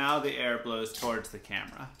 So now the air blows towards the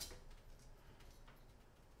camera.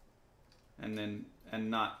 And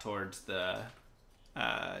not towards the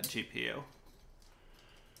GPU.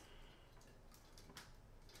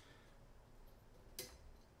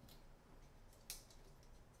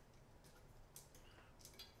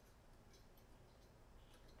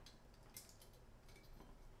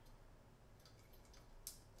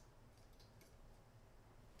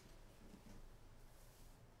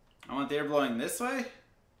 I want the air blowing this way.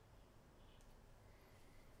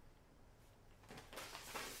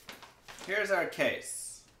 Here's our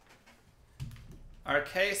case. Our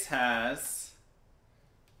case has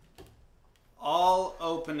all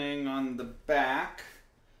opening on the back.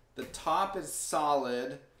 The top is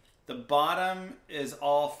solid. The bottom is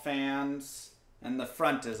all fans. And the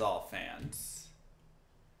front is all fans.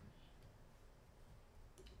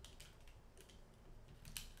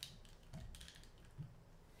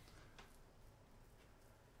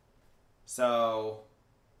 So,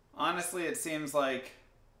 honestly, it seems like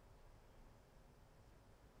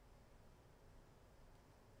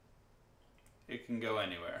it can go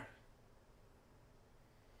anywhere.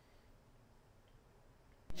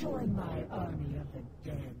 Join my army of the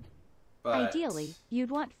dead. But Ideally, you'd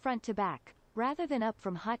want front to back, rather than up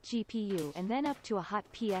from hot GPU and then up to a hot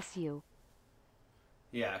PSU.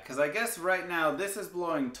 yeah, because I guess right now this is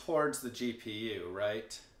blowing towards the GPU,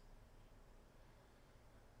 right?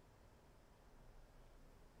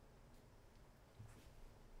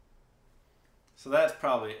 So that's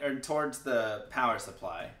probably, or towards the power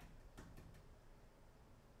supply.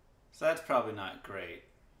 So that's probably not great.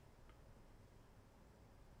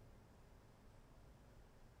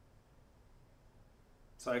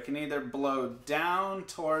 So I can either blow down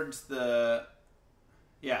towards the,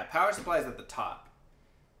 yeah, power supply is at the top.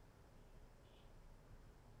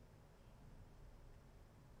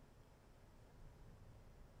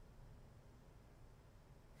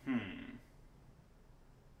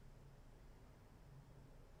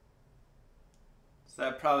 So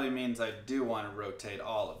that probably means I do want to rotate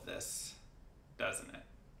all of this, doesn't it?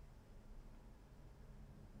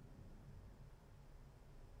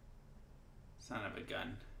 Son of a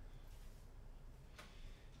gun.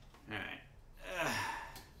 Alright.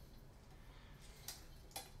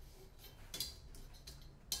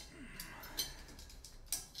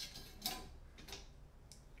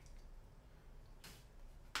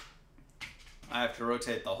 I have to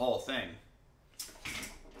rotate the whole thing.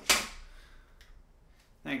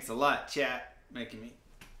 Thanks a lot, chat. Making me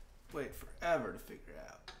wait forever to figure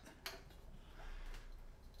out.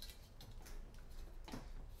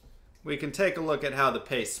 We can take a look at how the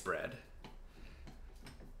paste spread.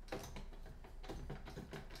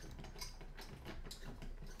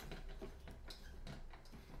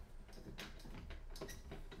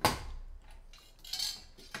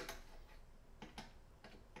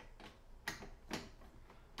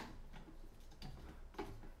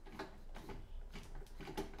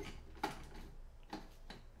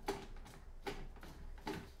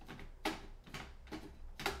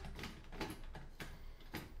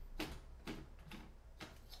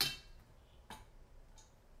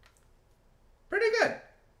 Pretty good.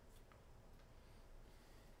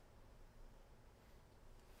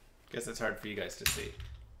 Guess it's hard for you guys to see.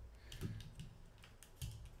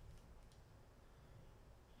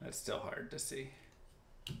 That's still hard to see.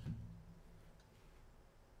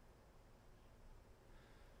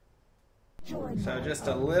 So just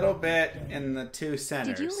a little bit in the two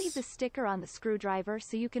centers. Did you leave the sticker on the screwdriver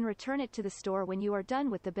so you can return it to the store when you are done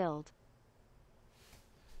with the build?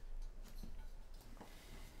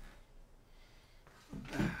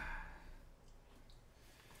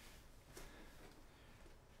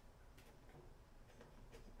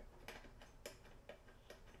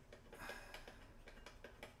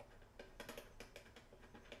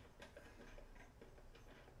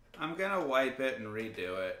 I'm gonna wipe it and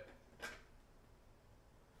redo it.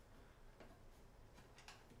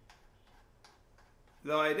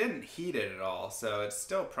 Though I didn't heat it at all, so it's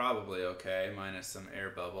still probably okay, minus some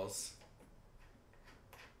air bubbles.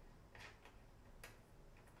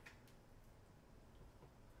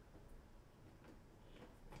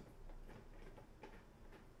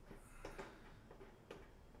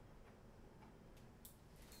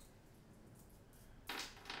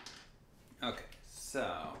 Okay,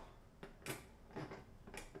 so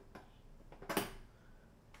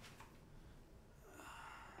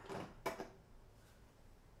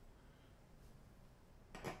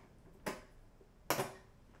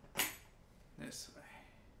this way.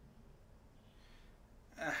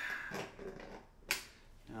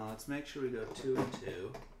 Now let's make sure we go 2 and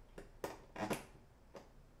 2.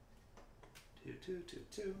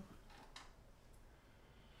 2.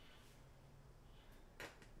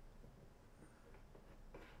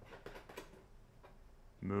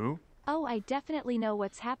 Moo? Oh, I definitely know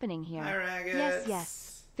what's happening here. Hi, Ragged. Yes,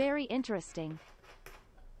 yes. Very interesting.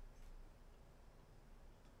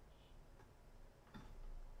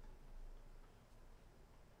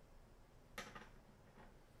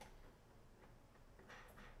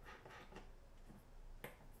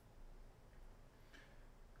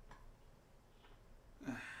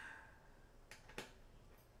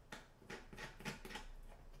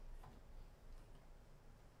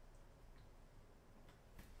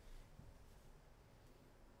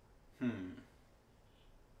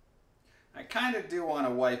 I kind of do want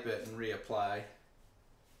to wipe it and reapply.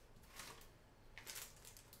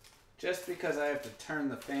 Just because I have to turn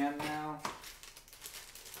the fan now.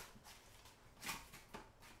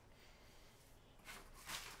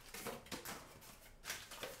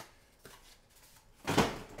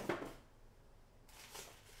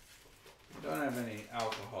 Don't have any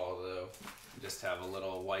alcohol though. Just have a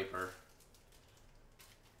little wiper.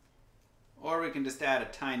 Or we can just add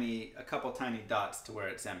a couple tiny dots to where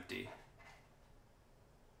it's empty.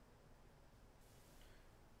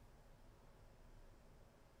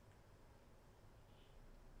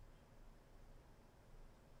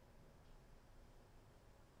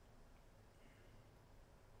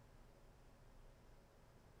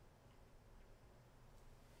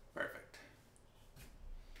 Perfect.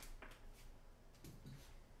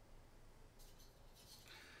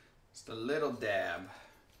 Just a little dab.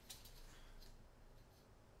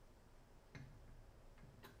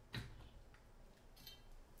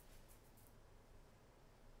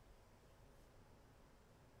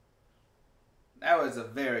 That was a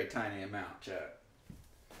very tiny amount, Chet.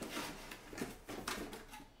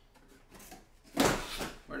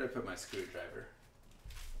 Where did I put my screwdriver?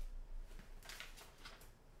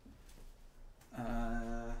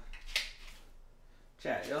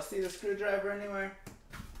 Chat, y'all see the screwdriver anywhere?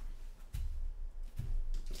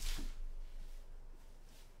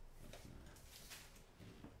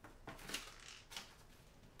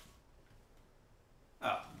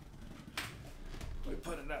 Oh. We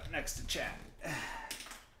put it up next to chat.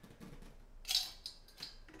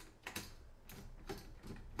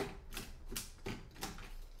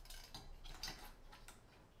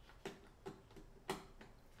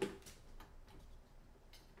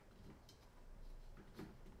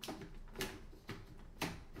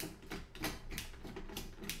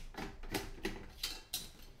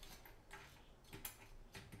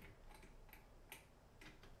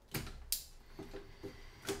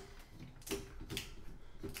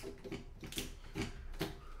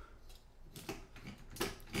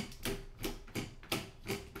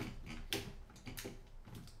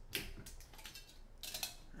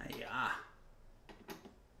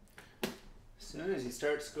 As soon as you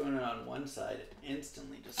start screwing it on one side, it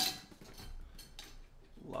instantly just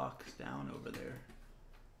locks down over there.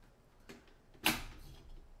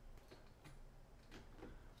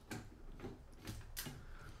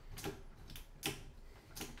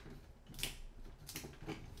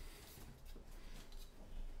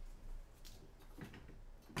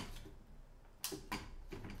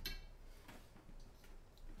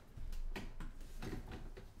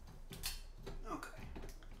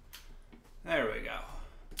 There we go.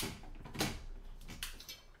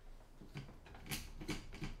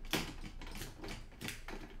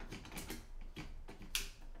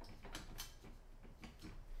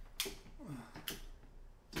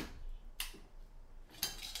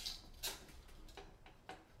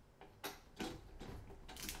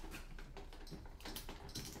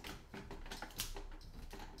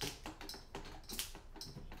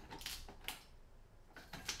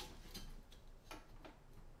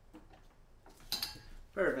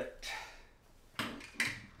 Perfect.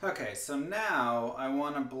 Okay, so now I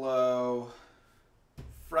want to blow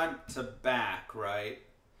front to back, right?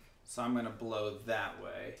 So I'm going to blow that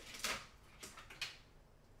way.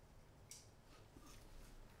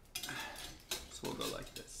 So we'll go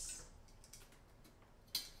like this.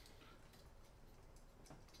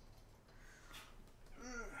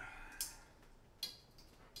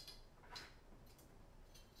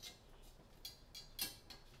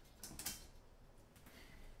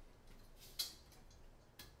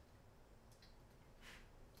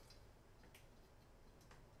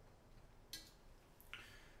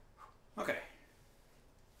 Okay.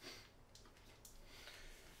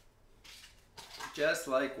 Just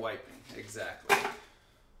like wiping, exactly.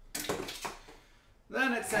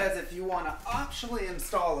 Then it says if you want to optionally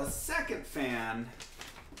install a second fan,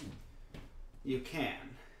 you can.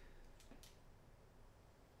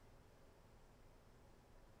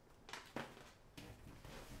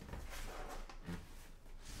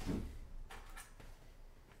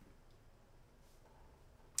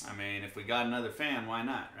 got another fan, why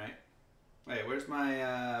not, right? Wait, where's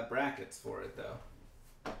my brackets for it, though?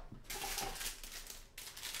 There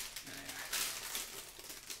they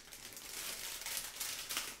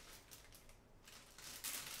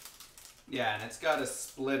are. Yeah, and it's got a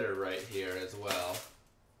splitter right here as well.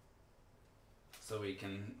 So we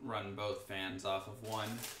can run both fans off of one.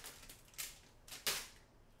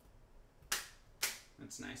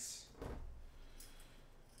 That's nice.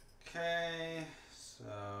 Okay, so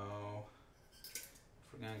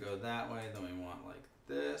if we're gonna go that way, then we want like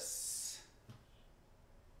this.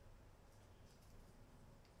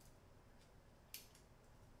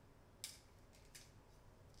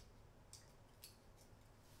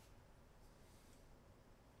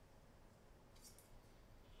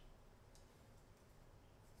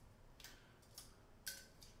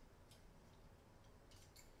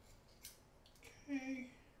 Okay.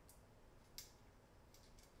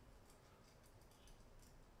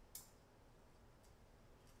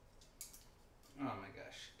 Oh my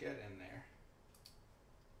gosh, get in there.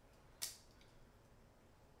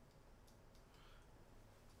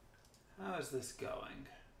 How is this going?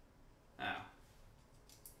 Oh.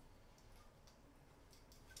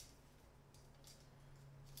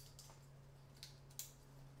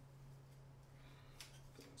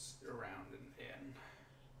 Goes around and in.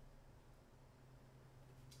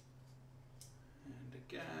 And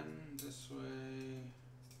again, this way.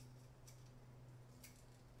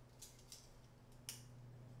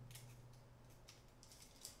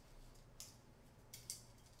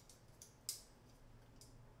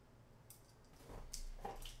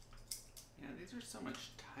 Yeah, these are so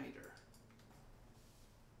much tighter.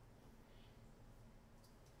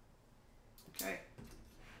 Okay.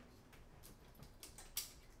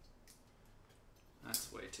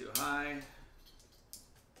 That's way too high.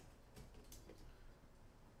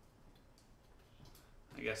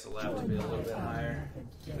 I guess it'll have to be a little bit higher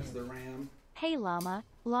as the RAM. Hey Llama,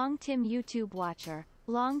 Long Tim YouTube watcher,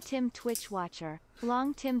 Long Tim Twitch watcher,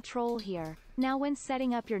 Long Tim troll here. Now when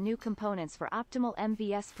setting up your new components for optimal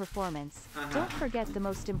MVS performance, don't forget the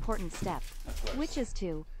most important step, which is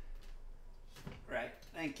to... Right.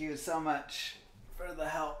 Thank you so much for the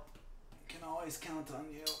help. Can always count on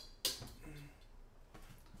you.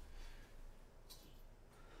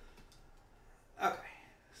 Okay.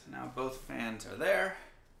 So now both fans are there.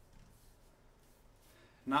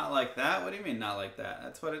 Not like that? What do you mean not like that?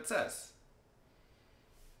 That's what it says.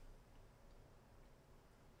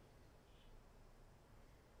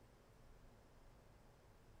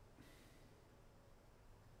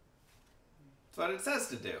 That's what it says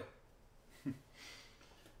to do.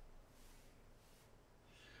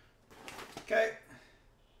 Okay.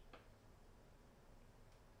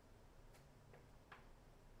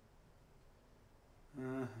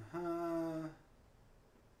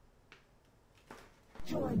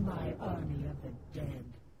 Join my army of the dead.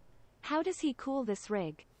 How does he cool this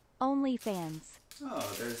rig? Only fans.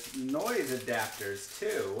 Oh, there's noise adapters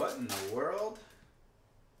too. What in the world?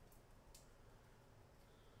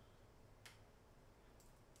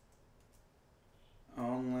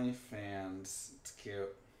 Only fans. It's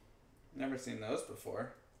cute. Never seen those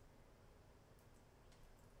before.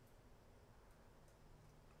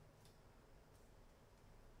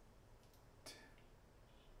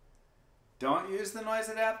 Don't use the noise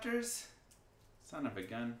adapters? Son of a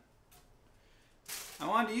gun. I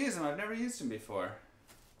wanted to use them. I've never used them before.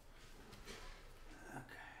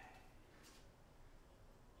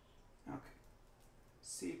 Okay.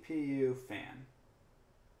 CPU fan.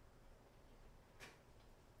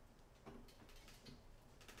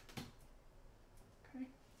 Okay.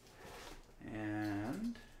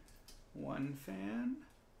 And one fan.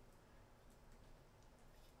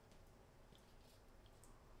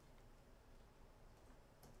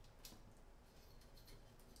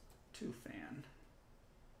 Two fan.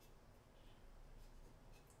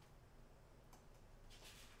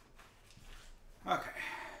 Okay.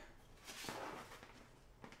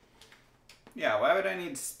 Yeah, why would I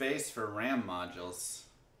need space for RAM modules?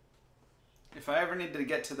 If I ever need to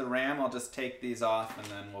get to the RAM, I'll just take these off and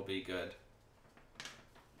then we'll be good.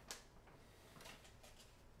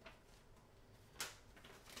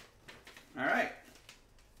 Alright.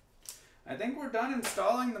 I think we're done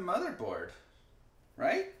installing the motherboard,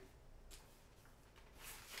 right?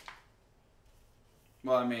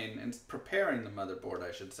 Well, I mean, it's preparing the motherboard,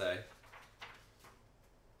 I should say.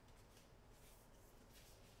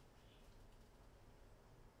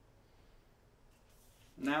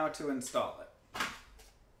 Now to install it.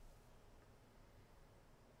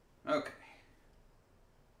 Okay.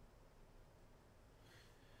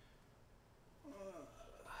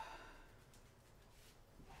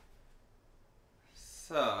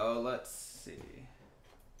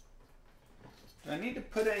 Do I need to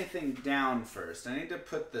put anything down first? I need to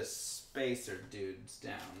put the spacer dudes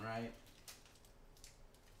down, right?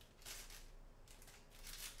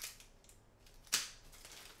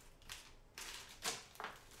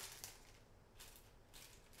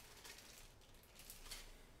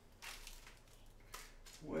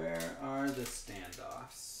 Where are the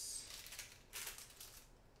standoffs?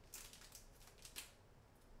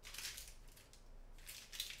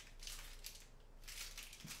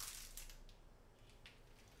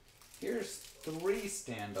 Here's 3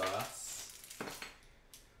 standoffs.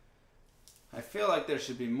 I feel like there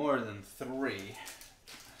should be more than 3.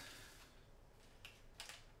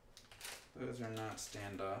 Those are not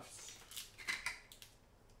standoffs.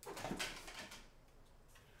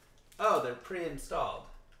 Oh, they're pre-installed.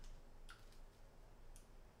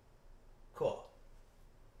 Cool.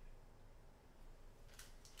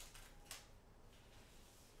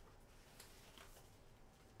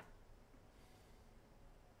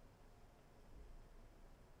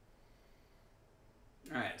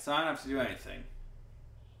 Alright, so I don't have to do anything.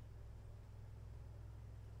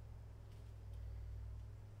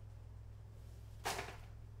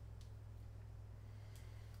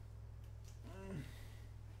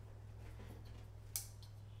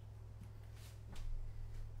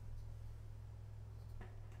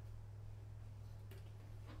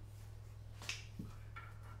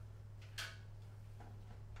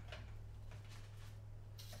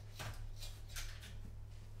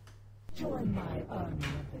 Join my army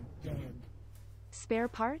of the dead. Spare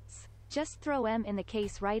parts? Just throw M in the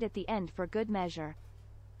case right at the end for good measure.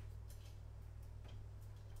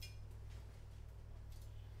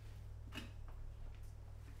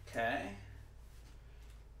 Okay.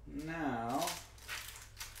 Now,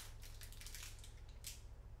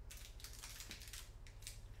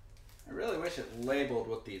 I really wish it labeled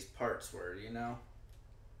what these parts were, you know?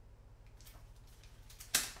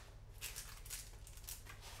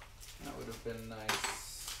 That would have been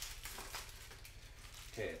nice.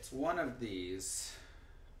 Okay, it's one of these,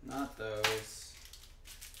 not those.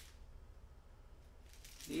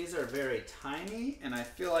 These are very tiny, and I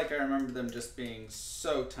feel like I remember them just being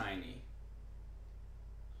so tiny.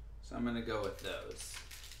 So I'm gonna go with those.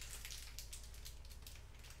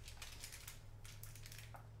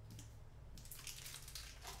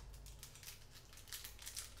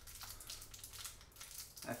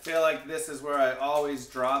 I feel like this is where I always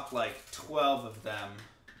drop like 12 of them.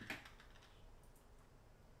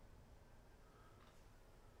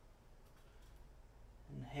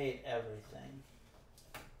 And hate everything.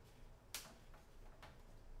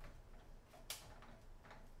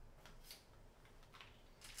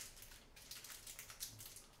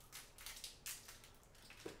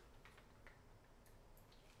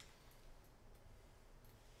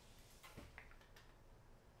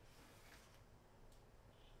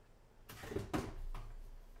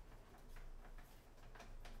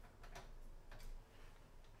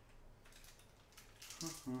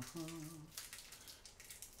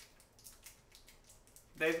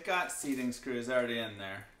 They've got seating screws already in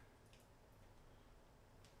there.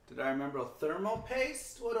 Did I remember a thermal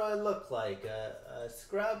paste? What do I look like? A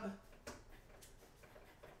scrub?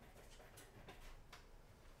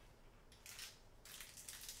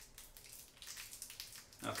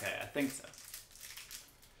 Okay, I think so.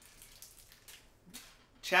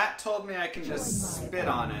 Chat told me I can just spit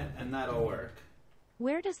on it and that'll work.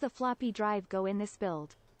 Where does the floppy drive go in this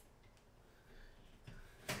build?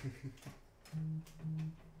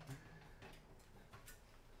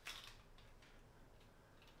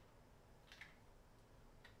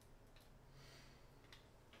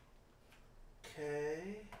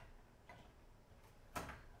 Okay.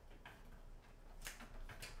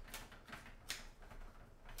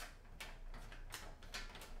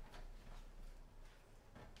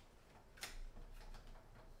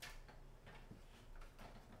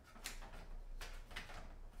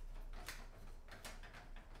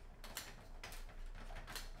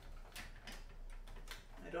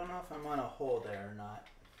 I don't know if I'm on a hole there or not.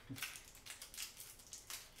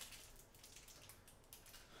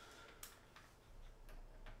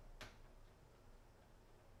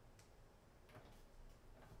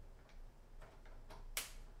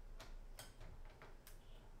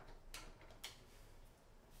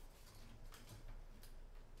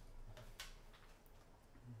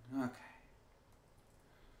 Okay.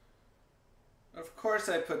 Of course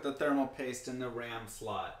I put the thermal paste in the RAM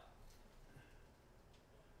slot.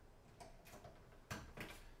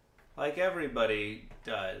 Like everybody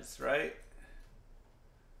does, right?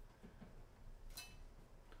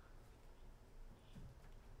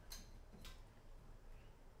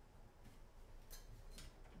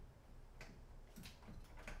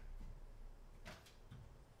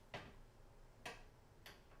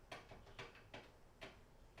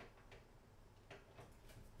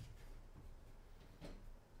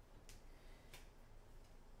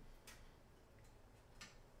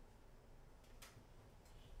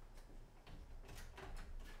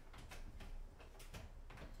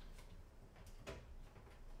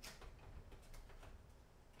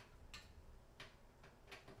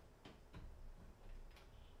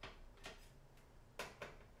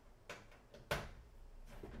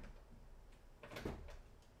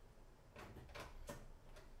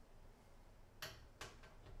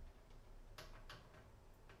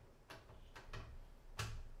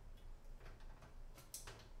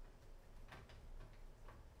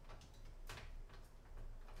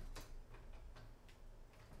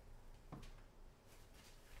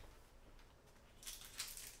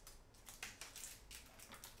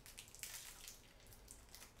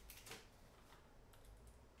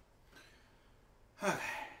 Okay.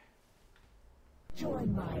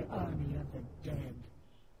 Join my army of the dead.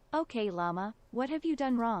 Okay, Llama, what have you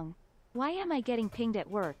done wrong? Why am I getting pinged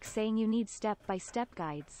at work saying you need step-by-step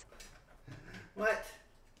guides? What?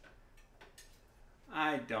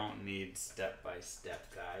 I don't need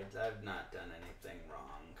step-by-step guides. I've not done anything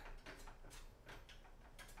wrong.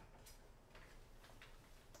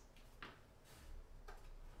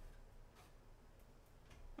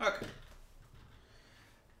 Okay.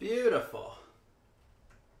 Beautiful.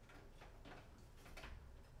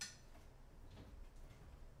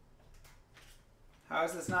 How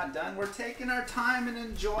is this not done? We're taking our time and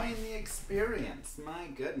enjoying the experience. My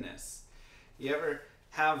goodness. You ever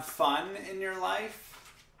have fun in your life?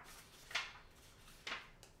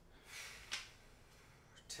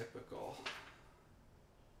 Typical.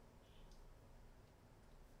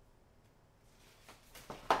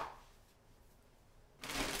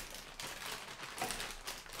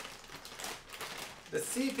 The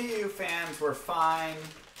CPU fans were fine.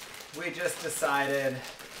 We just decided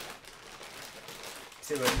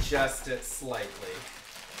to adjust it slightly.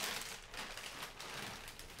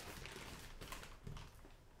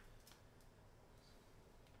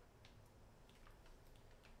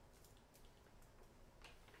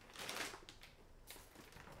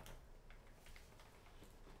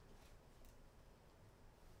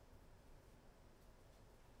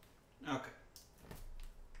 Okay.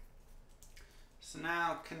 So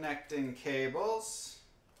now connecting cables.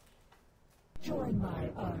 Join my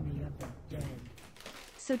army of the dead.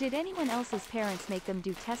 So did anyone else's parents make them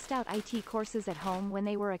do test-out IT courses at home when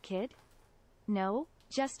they were a kid? No?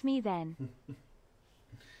 Just me then.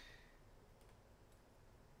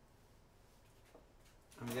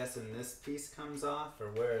 I'm guessing this piece comes off,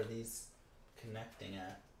 or where are these connecting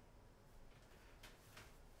at?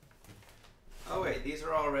 Oh wait, these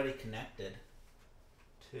are already connected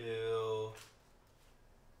to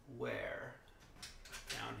where?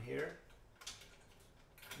 Down here?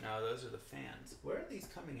 No, those are the fans. Where are these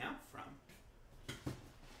coming out from?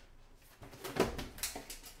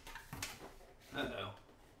 Uh-oh.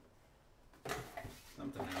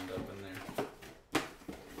 Something ended up in there.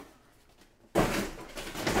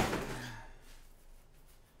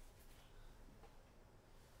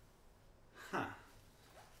 Huh.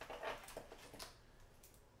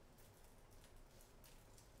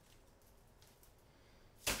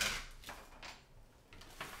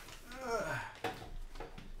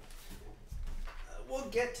 We'll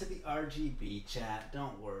get to the RGB chat,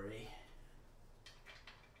 don't worry.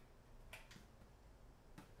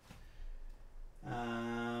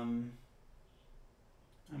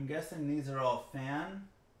 I'm guessing these are all fan.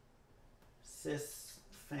 Sys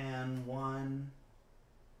fan 1,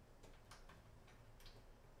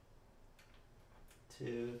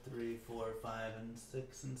 2, 3, 4, 5, and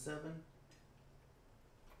 6, and 7.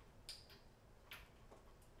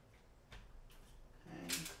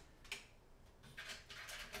 Okay.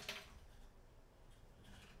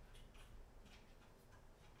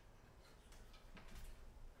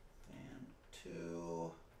 Fan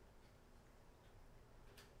 2.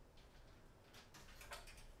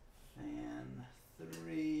 Fan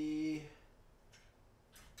 3.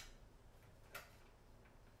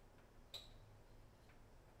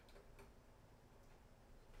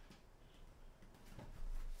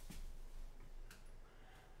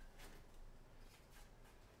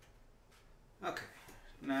 Okay,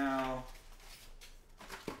 now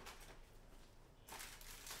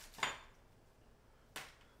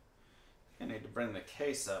I need to bring the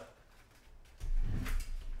case up.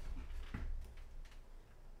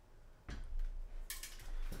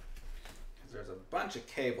 There's a bunch of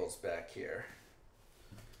cables back here.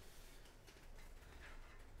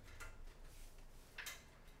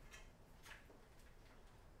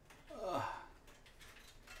 Ugh.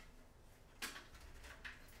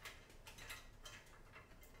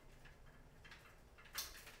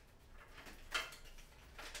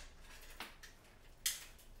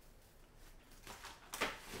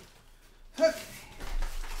 Okay.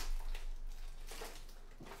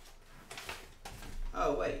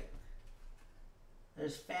 Oh, wait.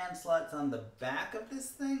 There's fan slots on the back of this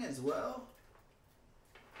thing as well?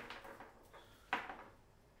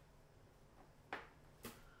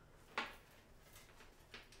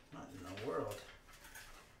 What in the world?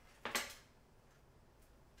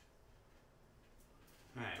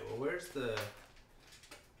 Alright, well, where's the...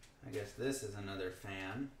 I guess this is another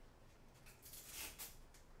fan.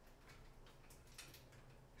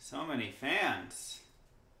 So many fans.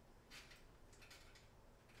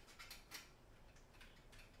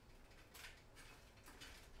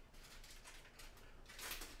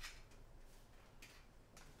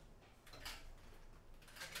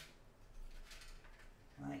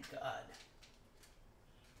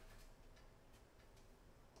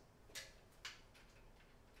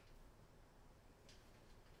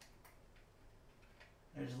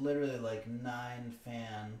 There's literally like 9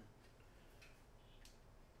 fan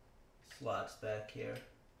slots back here.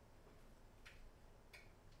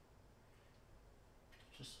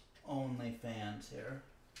 Just only fans here.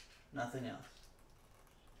 Nothing else.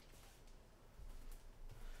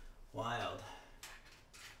 Wild.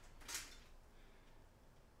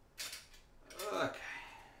 Okay.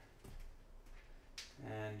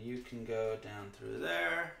 And you can go down through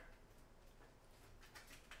there.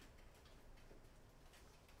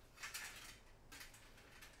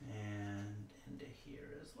 And into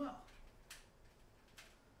here as well.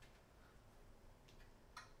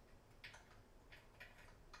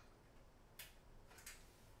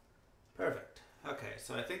 Perfect. Okay,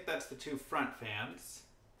 so I think that's the 2 front fans.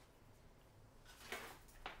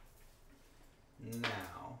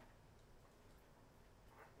 Now,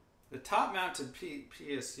 the top-mounted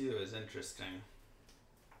PSU is interesting.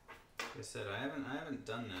 Like I said, I haven't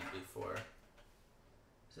done that before.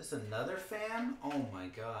 Is this another fan? Oh my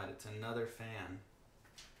god, it's another fan.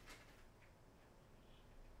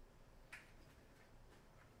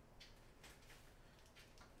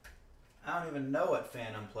 I don't even know what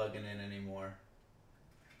fan I'm plugging in anymore.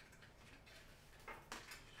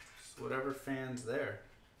 Just whatever fan's there.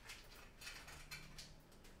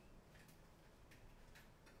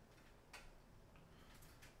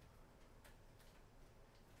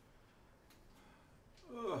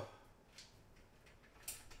 Ugh.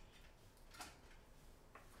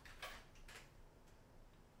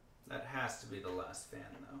 That has to be the last fan,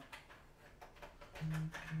 though.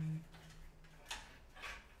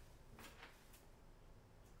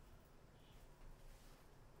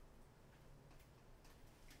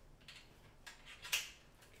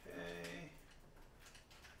 Okay.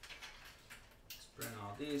 Let's bring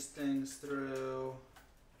all these things through.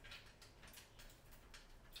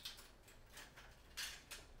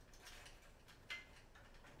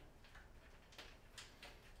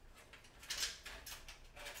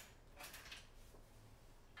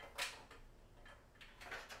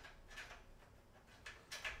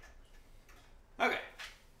 Okay.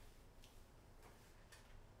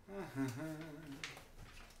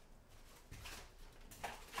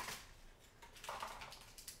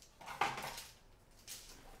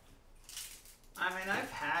 I mean,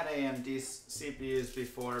 I've had AMD CPUs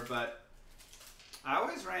before, but I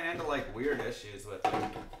always ran into like weird issues with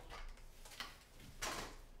them.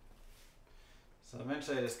 So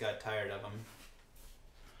eventually I just got tired of them.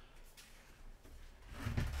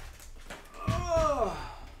 Oh.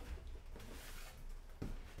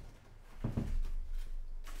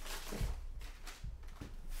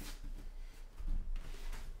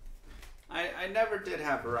 I never did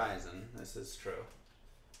have Ryzen, this is true.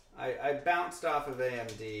 I bounced off of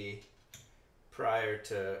AMD prior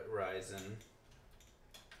to Ryzen.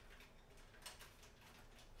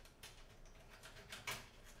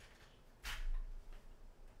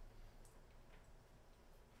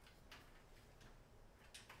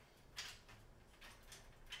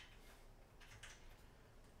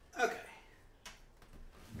 Okay.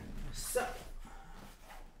 So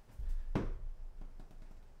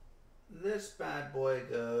this bad boy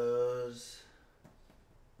goes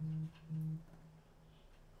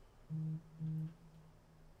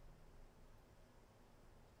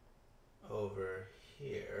over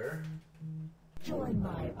here. Join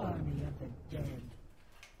my army of the dead.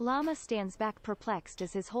 Llama stands back perplexed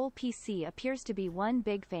as his whole PC appears to be one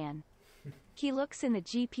big fan. He looks in the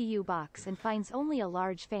GPU box and finds only a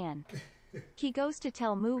large fan. He goes to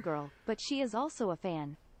tell Moo Girl, but she is also a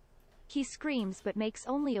fan. He screams but makes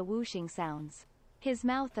only a whooshing sounds. His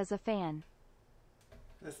mouth is a fan.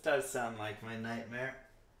 This does sound like my nightmare.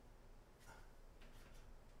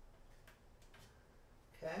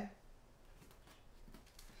 Okay.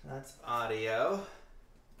 So that's audio.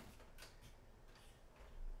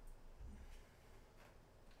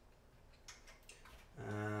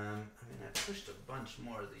 I mean, I pushed a bunch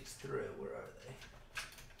more of these through. Where are they?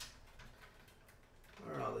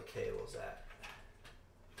 Where are all the cables at?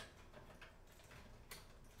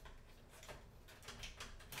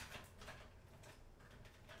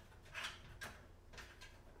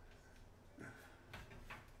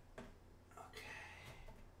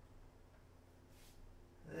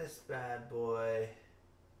 This bad boy.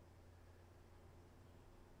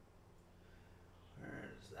 Where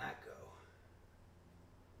does that go?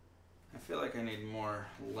 I feel like I need more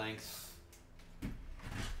length.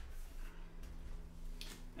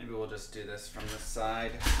 Maybe we'll just do this from the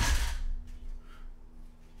side.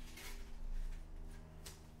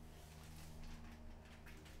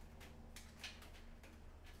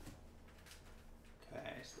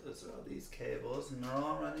 Okay, so those are all these cables and they're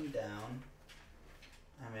all running down.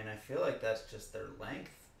 I mean, I feel like that's just their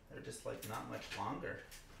length. They're just like not much longer.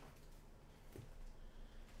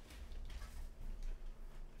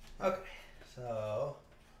 Okay, so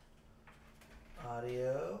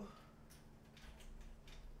audio.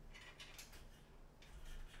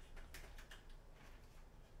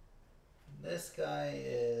 This guy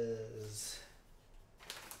is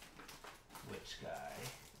which guy?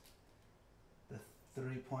 The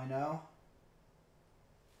 3.0?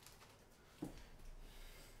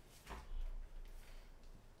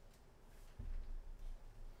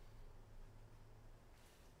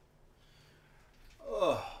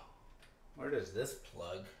 Oh, where does this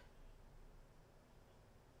plug?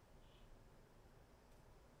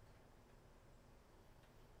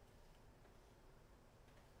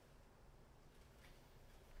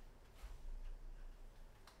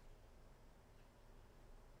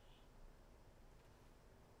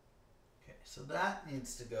 Okay, so that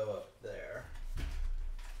needs to go up there.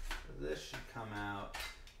 So this should come out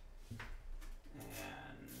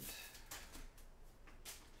and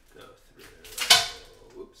go through,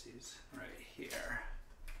 whoopsies, right here.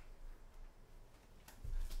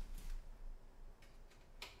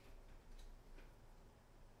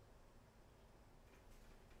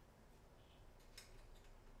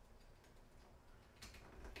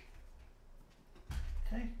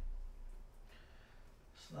 Okay,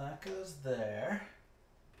 so that goes there.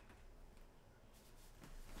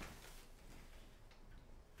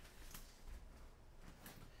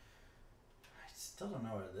 I still don't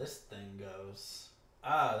know where this thing goes.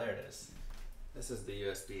 Ah, there it is. This is the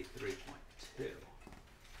USB 3.2.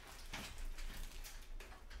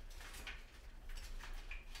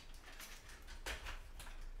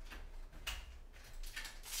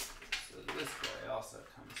 So this guy also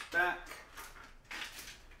comes back.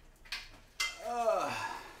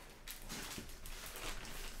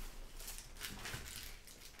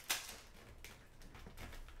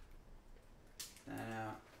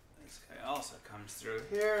 Now, this guy also comes through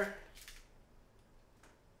here.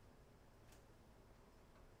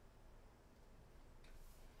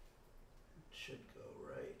 It should go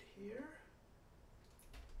right here.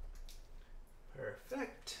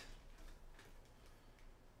 Perfect.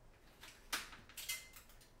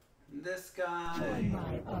 This guy Join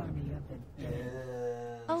my army of the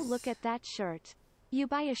dead. is... Oh, look at that shirt. You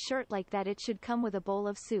buy a shirt like that, it should come with a bowl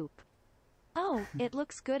of soup. Oh, it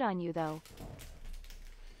looks good on you though.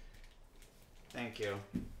 Thank you.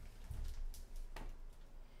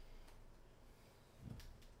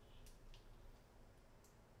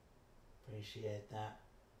 Appreciate that.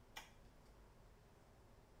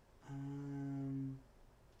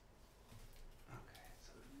 Okay,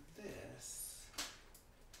 so this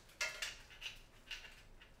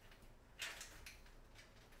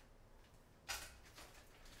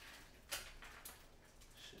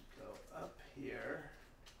should go up here.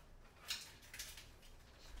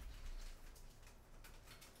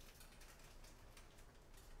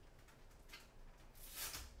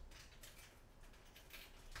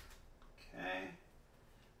 Okay,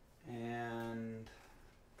 and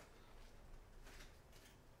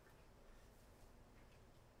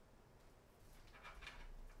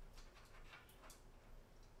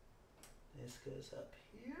this goes up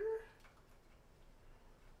here.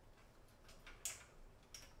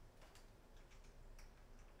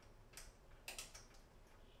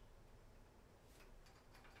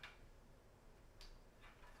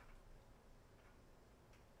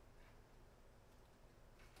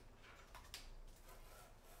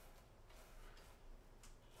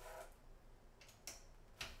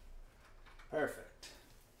 Perfect.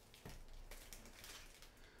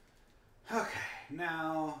 Okay,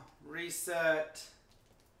 now reset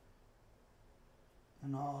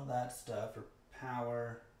and all of that stuff for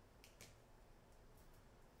power.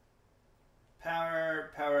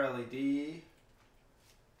 Power LED.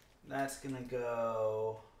 That's gonna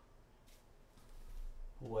go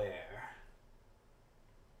where?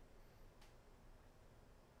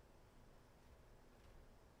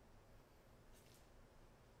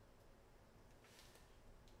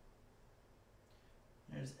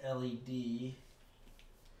 There's LED.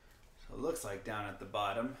 So it looks like down at the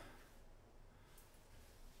bottom.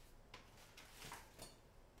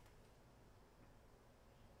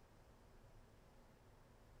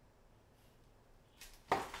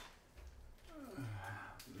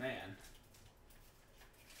 Man.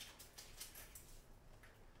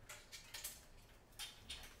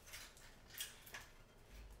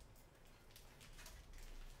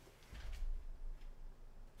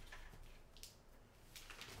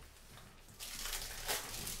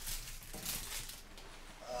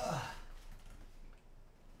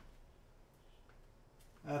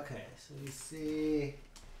 Okay, so we see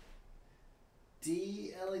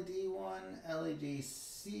D LED1, LED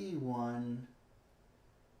C1,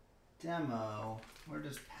 demo. Where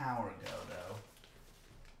does power go though?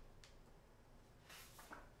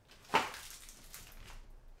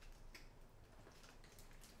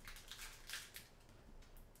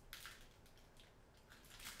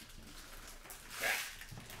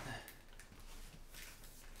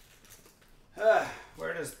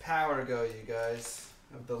 Where does power go, you guys?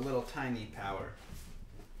 Of the little tiny power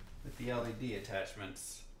with the LED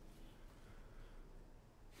attachments.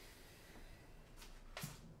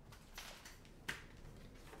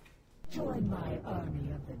 Join my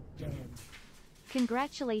army of the dead.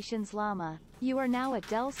 Congratulations, Llama. You are now a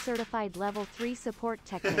Dell certified level 3 support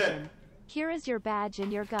technician. Here is your badge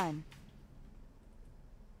and your gun.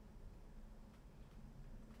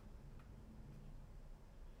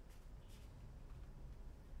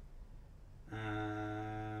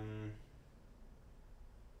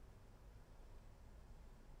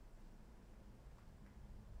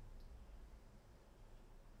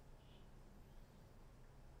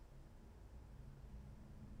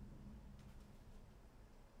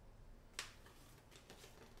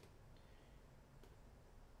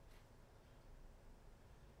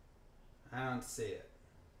 I don't see it.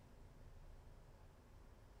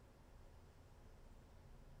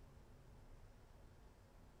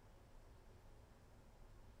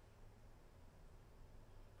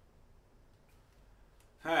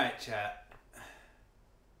 All right, chat.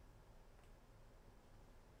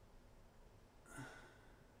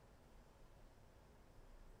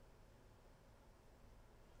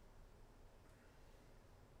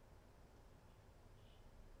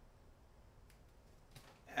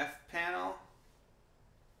 F panel.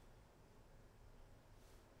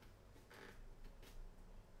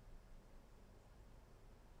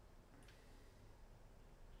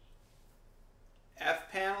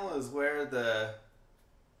 F panel is where the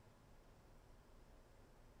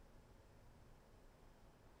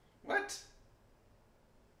what?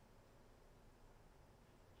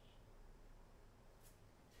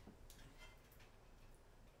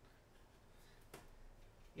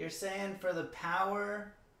 You're saying for the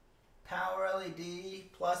power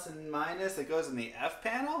LED plus and minus, it goes in the F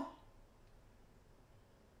panel?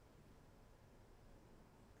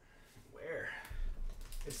 Where?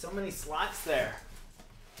 There's so many slots there.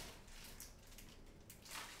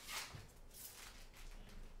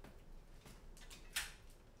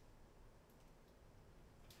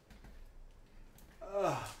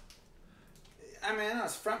 Ugh. I mean, I know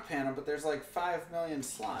it's front panel, but there's like 5 million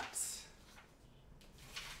slots.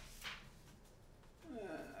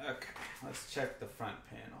 Okay, let's check the front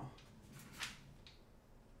panel.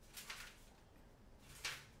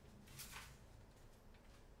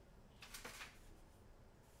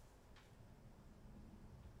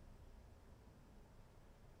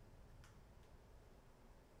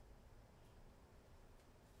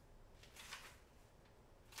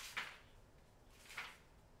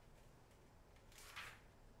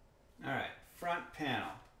 All right, front panel.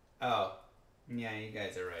 Oh, yeah, you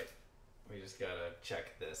guys are right. We just gotta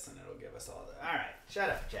check this and it'll give us all the... All right, shut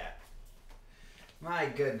up, chat. My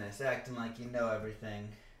goodness, acting like you know everything.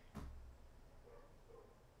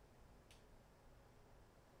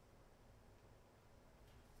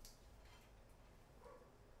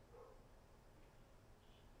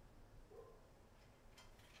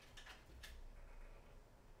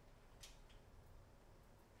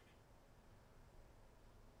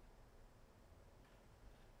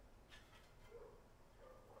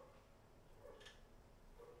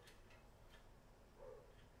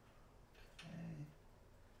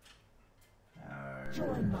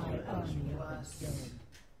 Join my army of the dead.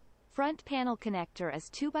 Front panel connector is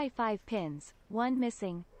 2x5 pins, 1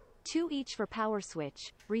 missing. 2 each for power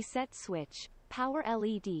switch, reset switch, power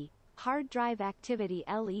LED, hard drive activity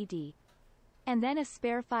LED. And then a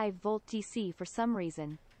spare 5-volt DC for some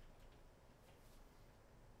reason.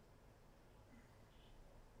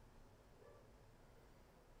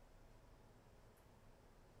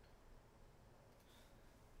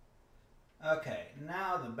 Okay,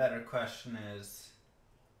 now the better question is,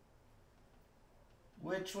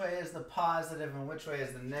 which way is the positive and which way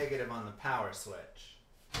is the negative on the power switch?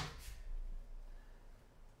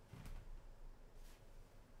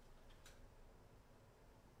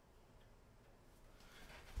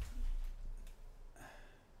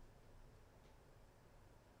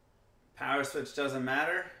 Power switch doesn't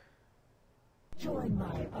matter? Join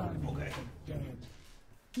my army Okay. of the dead.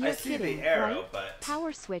 You're I see kidding, the arrow, right? but...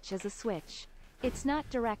 Power switch is a switch. It's not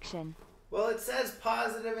direction. Well, it says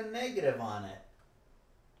positive and negative on it.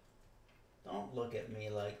 Don't look at me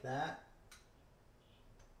like that.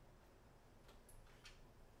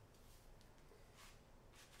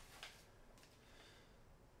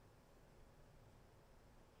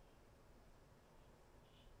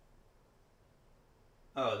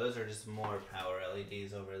 Oh, those are just more power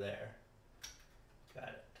LEDs over there. Got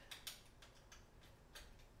it.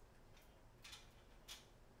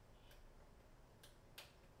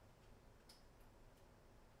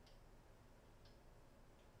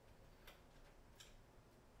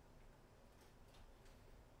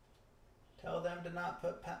 Tell them to not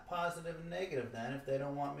put positive and negative then if they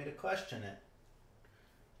don't want me to question it.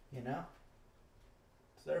 You know?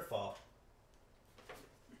 It's their fault.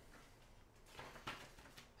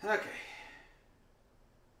 Okay.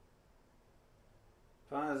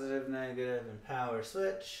 Positive, negative, and power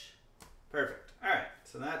switch. Perfect. Alright,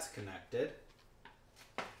 so that's connected.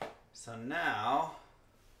 So now,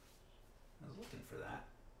 I was looking for that.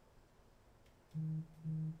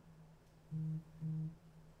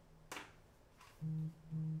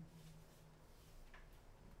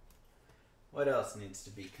 What else needs to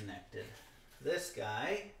be connected? This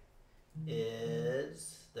guy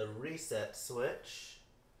is the reset switch.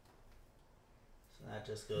 So that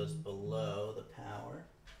just goes below the power.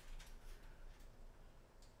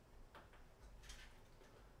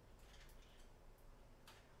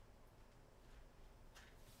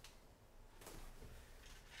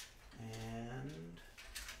 And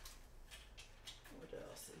what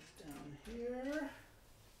else is down here?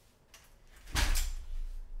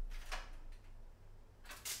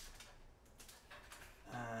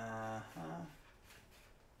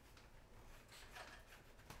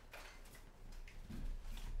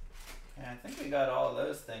 And I think we got all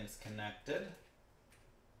those things connected.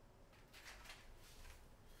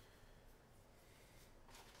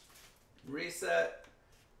 Reset,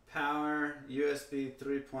 power, USB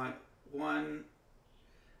 3.1,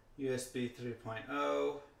 USB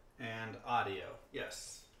 3.0, and audio.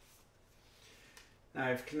 Yes. Now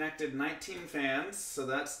I've connected 19 fans, so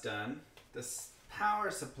that's done. This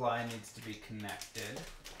power supply needs to be connected.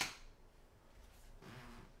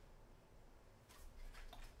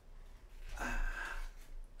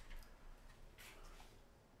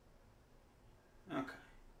 Okay.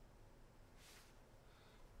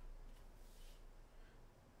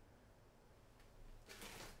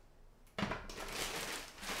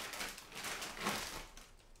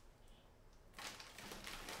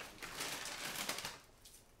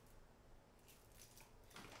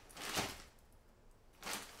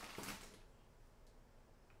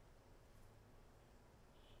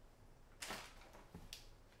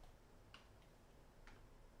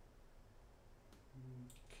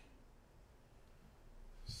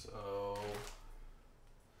 So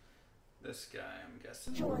this guy, I'm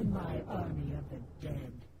guessing. Join my army of the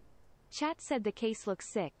dead. Chat said the case looks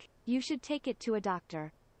sick. You should take it to a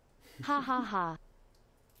doctor. Ha ha ha.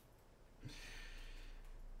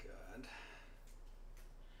 Good.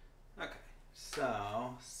 Okay,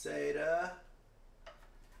 so SATA.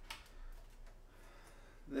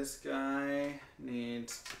 This guy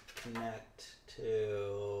needs to connect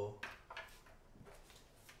to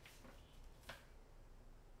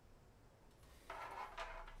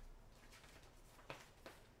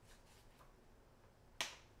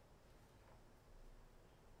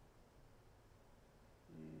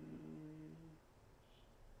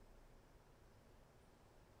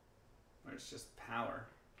or it's just power.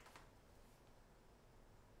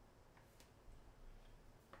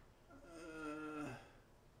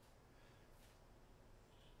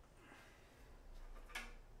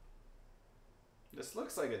 This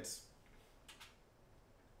looks like it's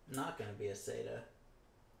not going to be a SATA.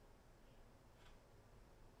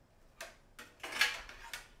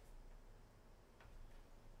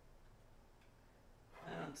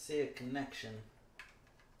 I don't see a connection.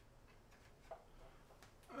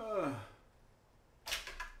 Oh,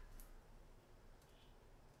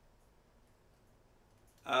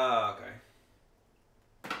 okay.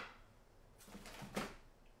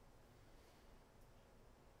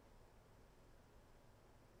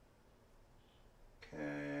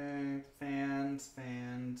 Okay,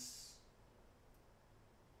 fans.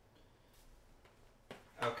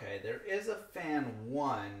 Okay, there is a fan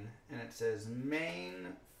 1, and it says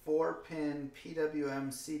main 4-pin PWM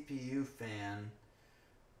CPU fan.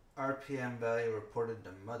 RPM value reported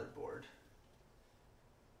to motherboard.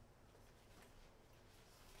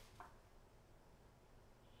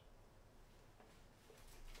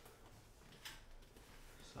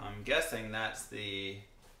 So I'm guessing that's the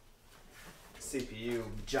CPU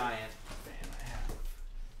giant fan I have.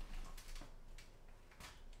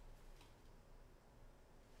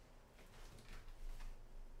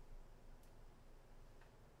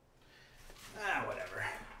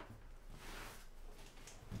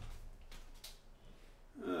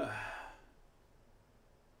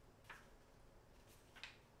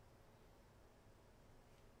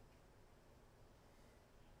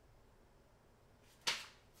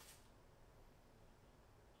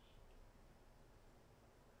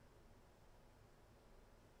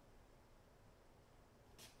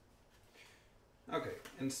 Okay,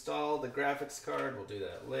 install the graphics card. We'll do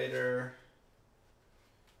that later.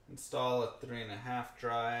 Install a 3.5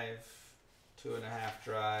 drive, 2.5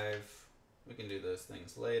 drive. We can do those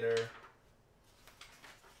things later.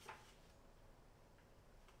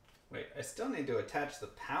 Wait, I still need to attach the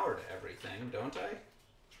power to everything, don't I?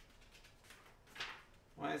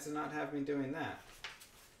 Why does it not have me doing that?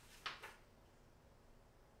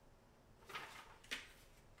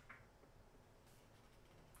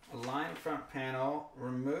 Align front panel,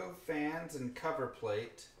 remove fans and cover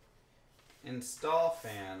plate, install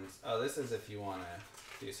fans. Oh, this is if you want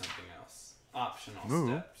to do something else. Optional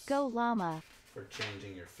steps. Go llama. For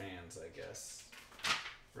changing your fans, I guess.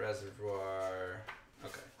 Reservoir.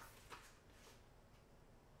 Okay.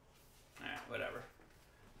 Alright, whatever.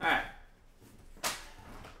 Alright.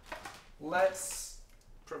 Let's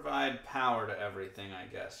provide power to everything, I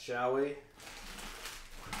guess, shall we?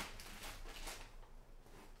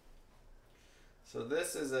 So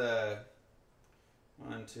this is a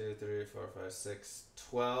 1, 2, 3, 4, 5, 6,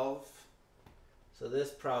 12. So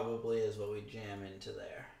this probably is what we jam into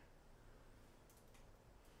there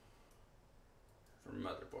for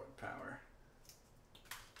motherboard power.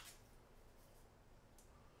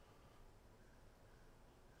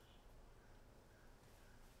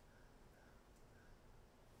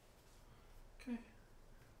 Okay.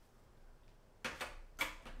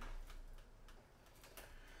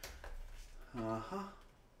 Uh-huh.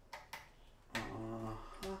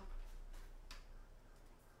 Uh-huh.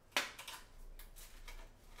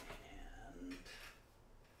 And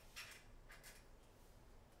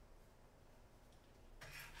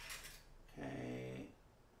okay,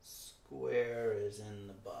 square is in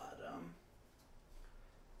the bottom,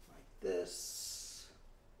 like this.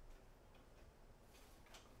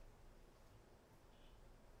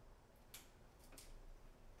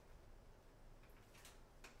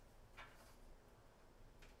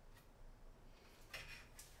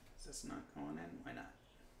 Is this not going in? Why not?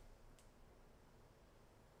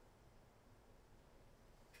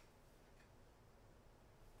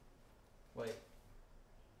 Wait.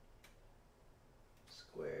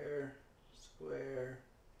 Square, square.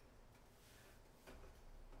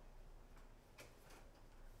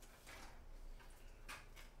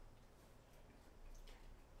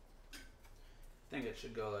 I think it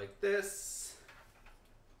should go like this.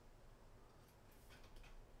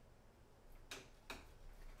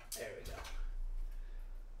 There we go.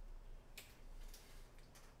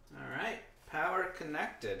 All right, power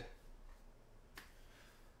connected.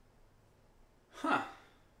 Huh.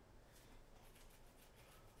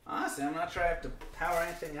 Honestly, I'm not sure I have to power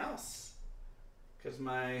anything else, because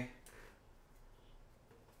my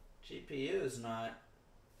GPU is not...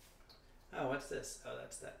 Oh, what's this? Oh,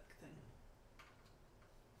 that's that thing.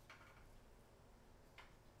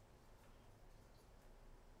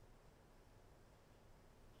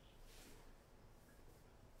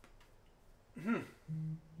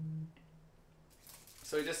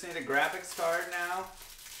 So we just need a graphics card now.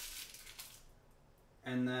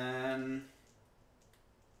 And then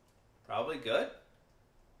probably good.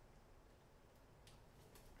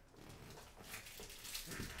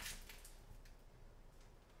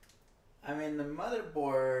 I mean, the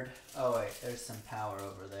motherboard... Oh, wait, there's some power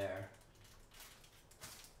over there.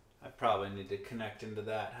 I probably need to connect into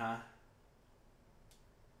that, huh?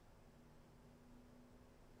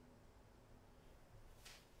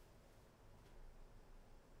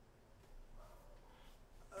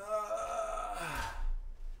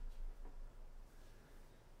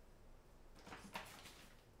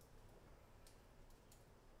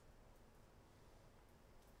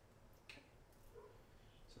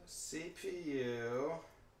 CPU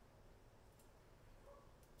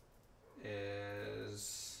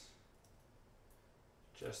is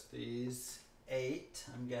just these 8.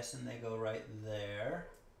 I'm guessing they go right there,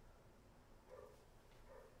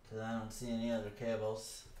 because I don't see any other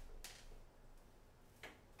cables.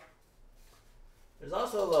 There's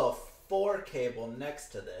also a little 4 cable next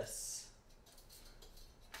to this.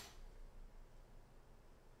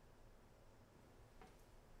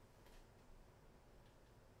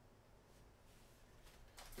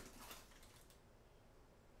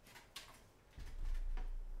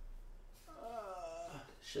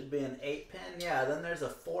 Should be an 8-pin. Yeah, then there's a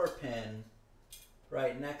 4-pin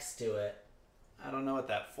right next to it. I don't know what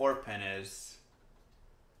that 4-pin is.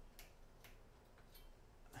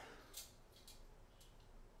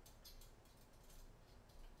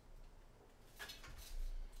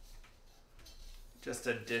 Just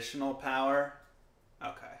additional power?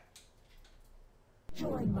 Okay.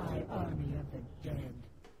 Join my army of the dead.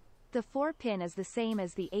 The 4-pin is the same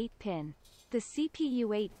as the 8-pin. The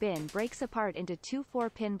CPU8 bin breaks apart into two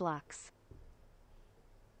 4-pin blocks.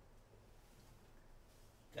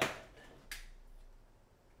 Got it.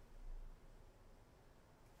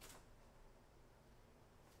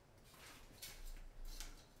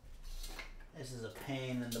 This is a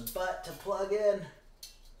pain in the butt to plug in.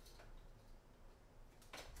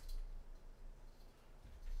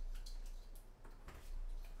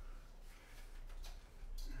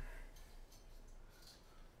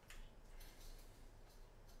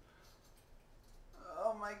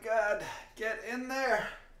 Oh my God, get in there.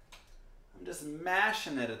 I'm just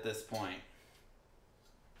mashing it at this point.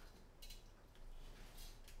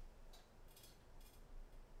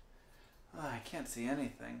 Oh, I can't see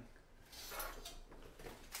anything.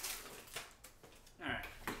 All right.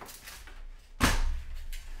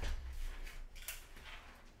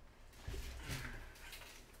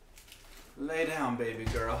 Lay down, baby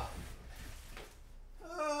girl.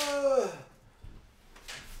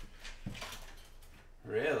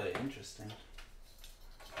 Really interesting.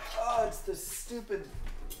 Oh, it's the stupid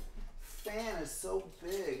fan is so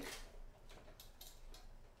big.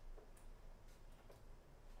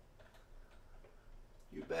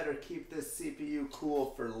 You better keep this CPU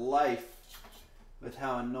cool for life with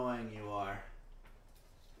how annoying you are.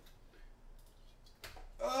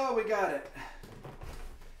 Oh, we got it.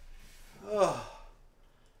 Oh.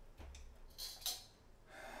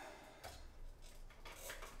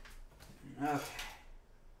 Okay.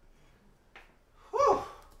 Whew.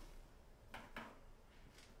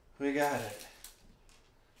 We got it.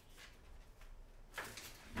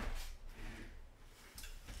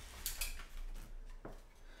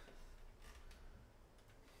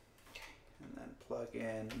 And then plug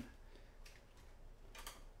in.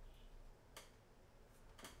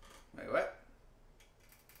 Wait, what?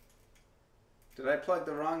 Did I plug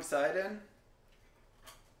the wrong side in?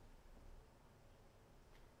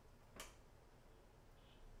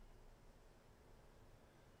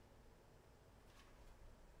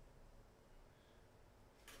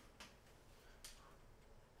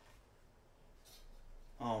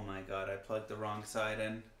 Oh my God, I plugged the wrong side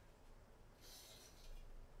in.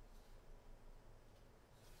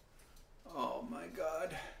 Oh my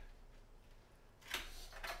God.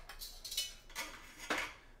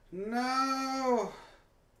 No!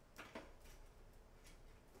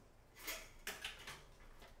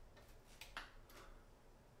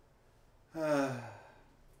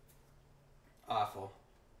 Awful.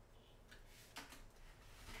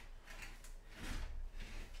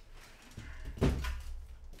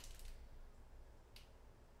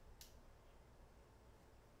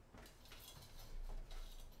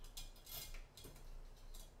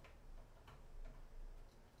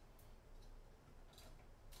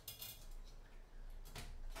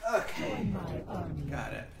 Okay.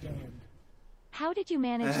 Got it. How did you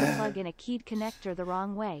manage to plug in a keyed connector the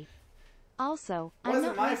wrong way? Also, I'm Wasn't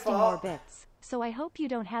not my wasting more fault. bits, so I hope you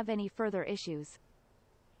don't have any further issues.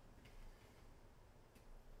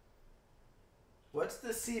 What's the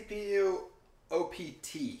CPU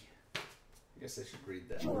OPT? I guess I should read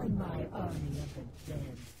that. Join my army of the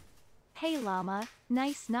dead. Hey llama,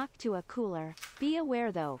 nice knock to a cooler. Be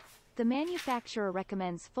aware though, the manufacturer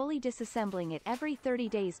recommends fully disassembling it every 30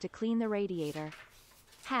 days to clean the radiator.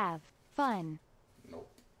 Have fun. Nope.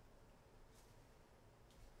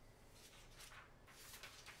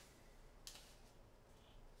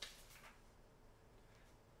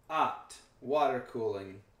 Opt. Water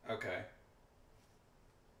cooling. Okay.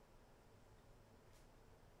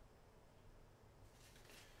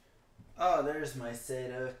 Oh, there's my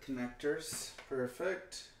SATA connectors.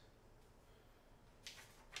 Perfect.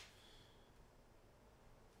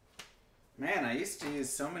 Man, I used to use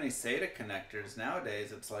so many SATA connectors.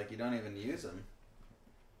 Nowadays, it's like you don't even use them.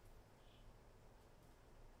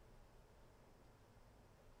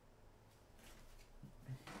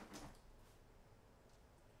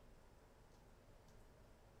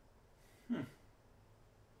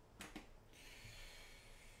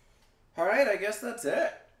 All right, I guess that's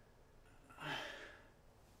it.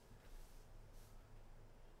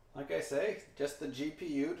 Like I say, just the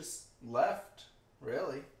GPU just left,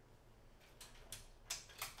 really.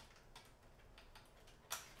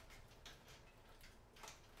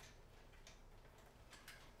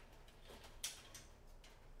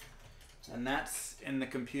 And that's in the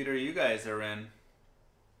computer you guys are in.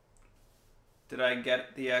 Did I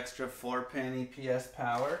get the extra 4-pin EPS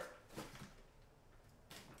power?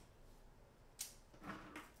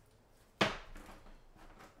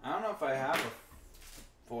 I don't know if I have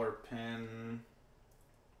a 4-pin.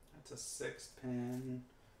 That's a 6-pin.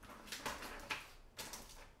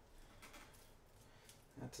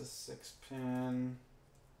 That's a 6-pin?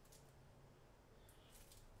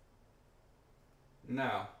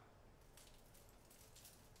 No.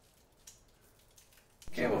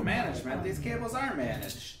 Cable management. These cables are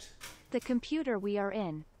managed. The computer we are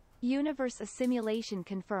in. Universe a simulation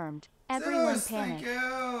confirmed. Everyone Zeus, panic. thank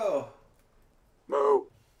you. Moo!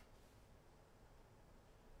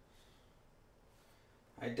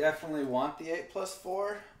 I definitely want the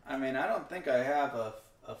 8+4. I mean, I don't think I have a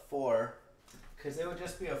 4. Because it would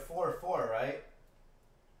just be a 4-4, right?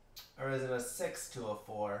 Or is it a 6 to a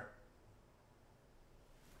 4?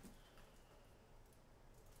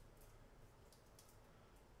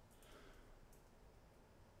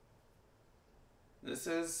 This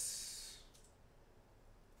is...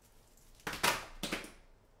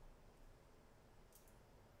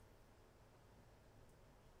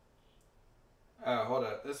 Oh, hold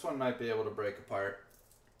up. This one might be able to break apart.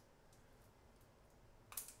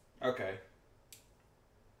 Okay.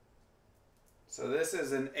 So this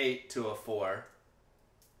is an 8 to a 4.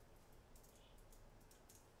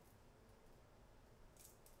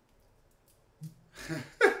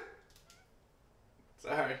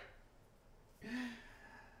 Sorry.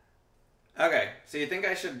 Okay, so you think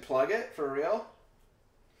I should plug it for real?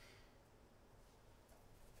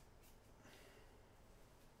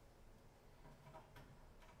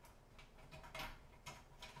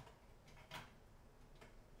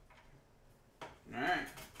 Alright.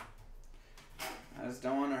 I just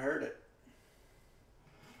don't want to hurt it.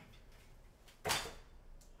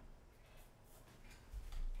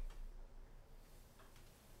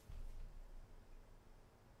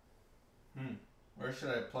 Where should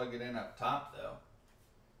I plug it in up top, though?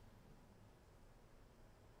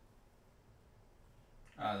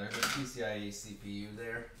 Ah, there's a PCIe CPU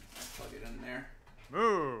there. I'll plug it in there.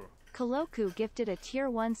 Moo! Koloku gifted a tier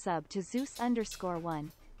 1 sub to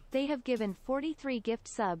Zeus_1. They have given 43 gift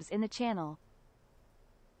subs in the channel.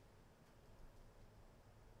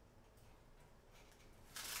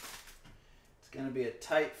 It's gonna be a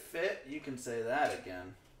tight fit. You can say that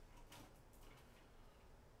again.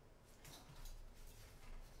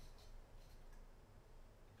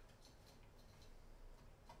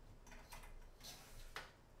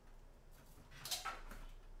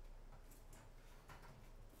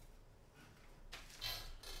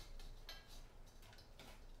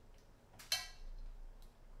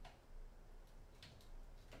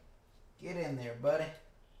 Get in there, buddy.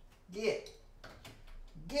 Get.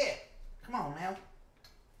 Get. Come on now.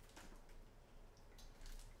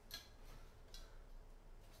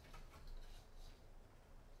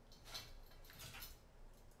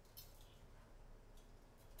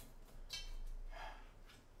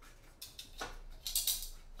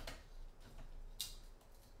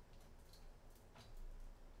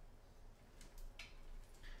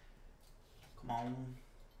 Come on.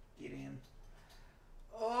 Get in.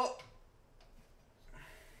 Oh.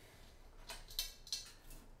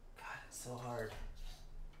 God, it's so hard.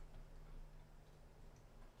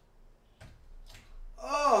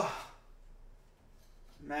 Oh.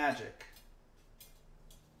 Magic.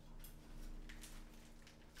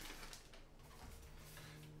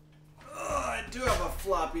 Oh, I do have a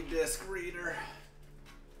floppy disk reader.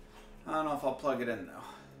 I don't know if I'll plug it in though.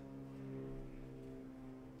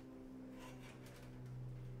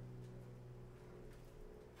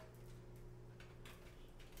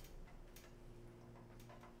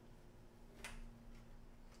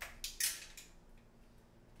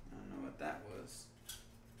 I don't know what that was.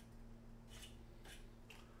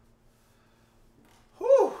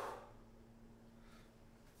 Whew.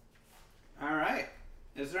 All right.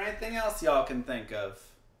 Is there anything else y'all can think of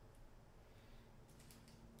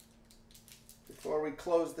before we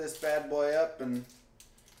close this bad boy up? And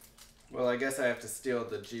well, I guess I have to steal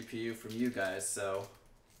the GPU from you guys, so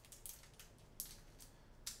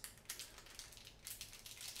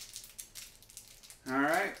all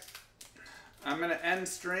right. I'm gonna end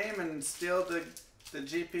stream and steal the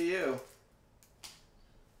GPU.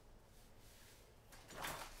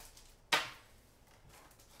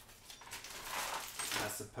 I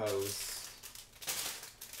suppose.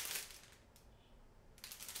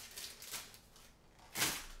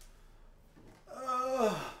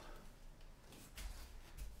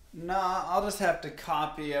 Nah, I'll just have to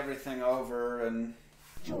copy everything over and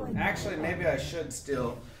actually maybe I should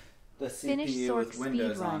steal the Finish CPU Sork with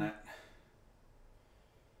Windows speedrun. on it.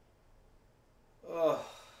 Ugh.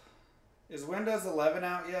 Is Windows 11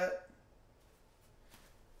 out yet?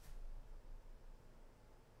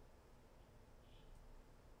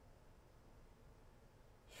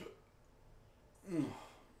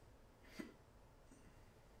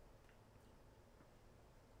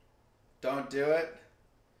 Don't do it.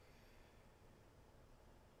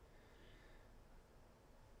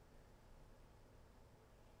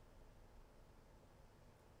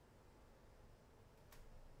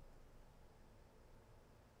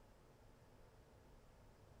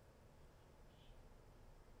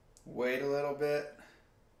 Wait a little bit.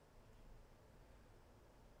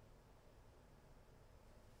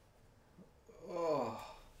 Oh,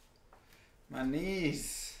 my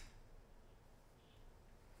knees.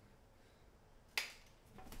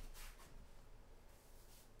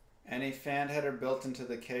 Any fan header built into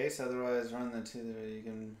the case, otherwise run the two that you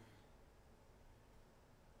can.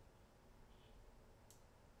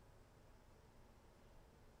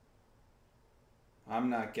 I'm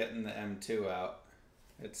not getting the M2 out.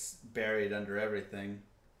 It's buried under everything.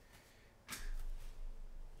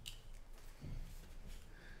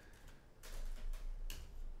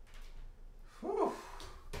 Whew.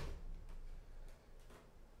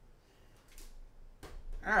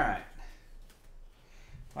 All right.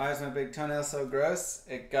 Why is my big toenail so gross?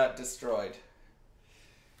 It got destroyed.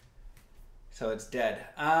 So it's dead.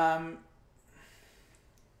 I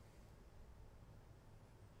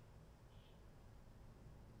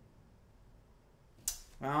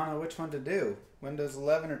don't know which one to do. Windows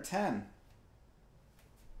 11 or 10.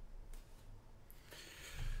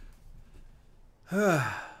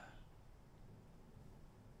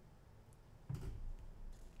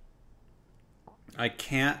 I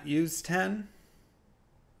can't use 10?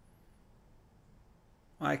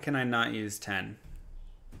 Why can I not use 10?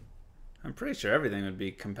 I'm pretty sure everything would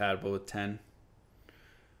be compatible with 10.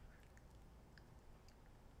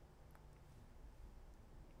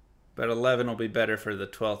 But 11 will be better for the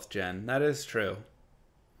 12th gen. That is true.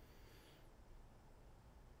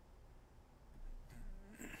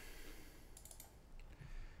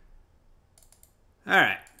 All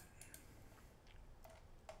right.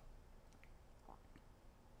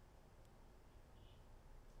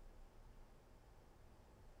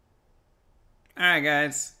 All right,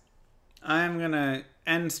 guys. I'm going to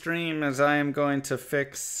end stream as I am going to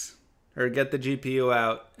fix or get the GPU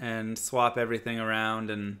out and swap everything around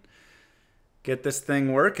and get this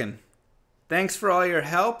thing working. Thanks for all your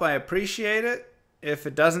help. I appreciate it. If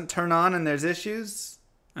it doesn't turn on and there's issues,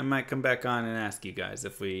 I might come back on and ask you guys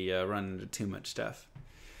if we run into too much stuff.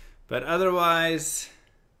 But otherwise,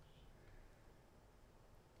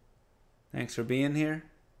 thanks for being here.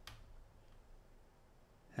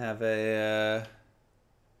 Have a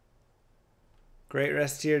great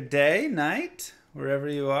rest of your day, night, wherever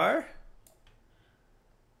you are.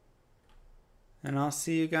 And I'll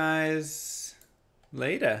see you guys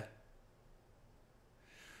later.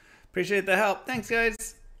 Appreciate the help. Thanks,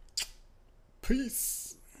 guys. Peace.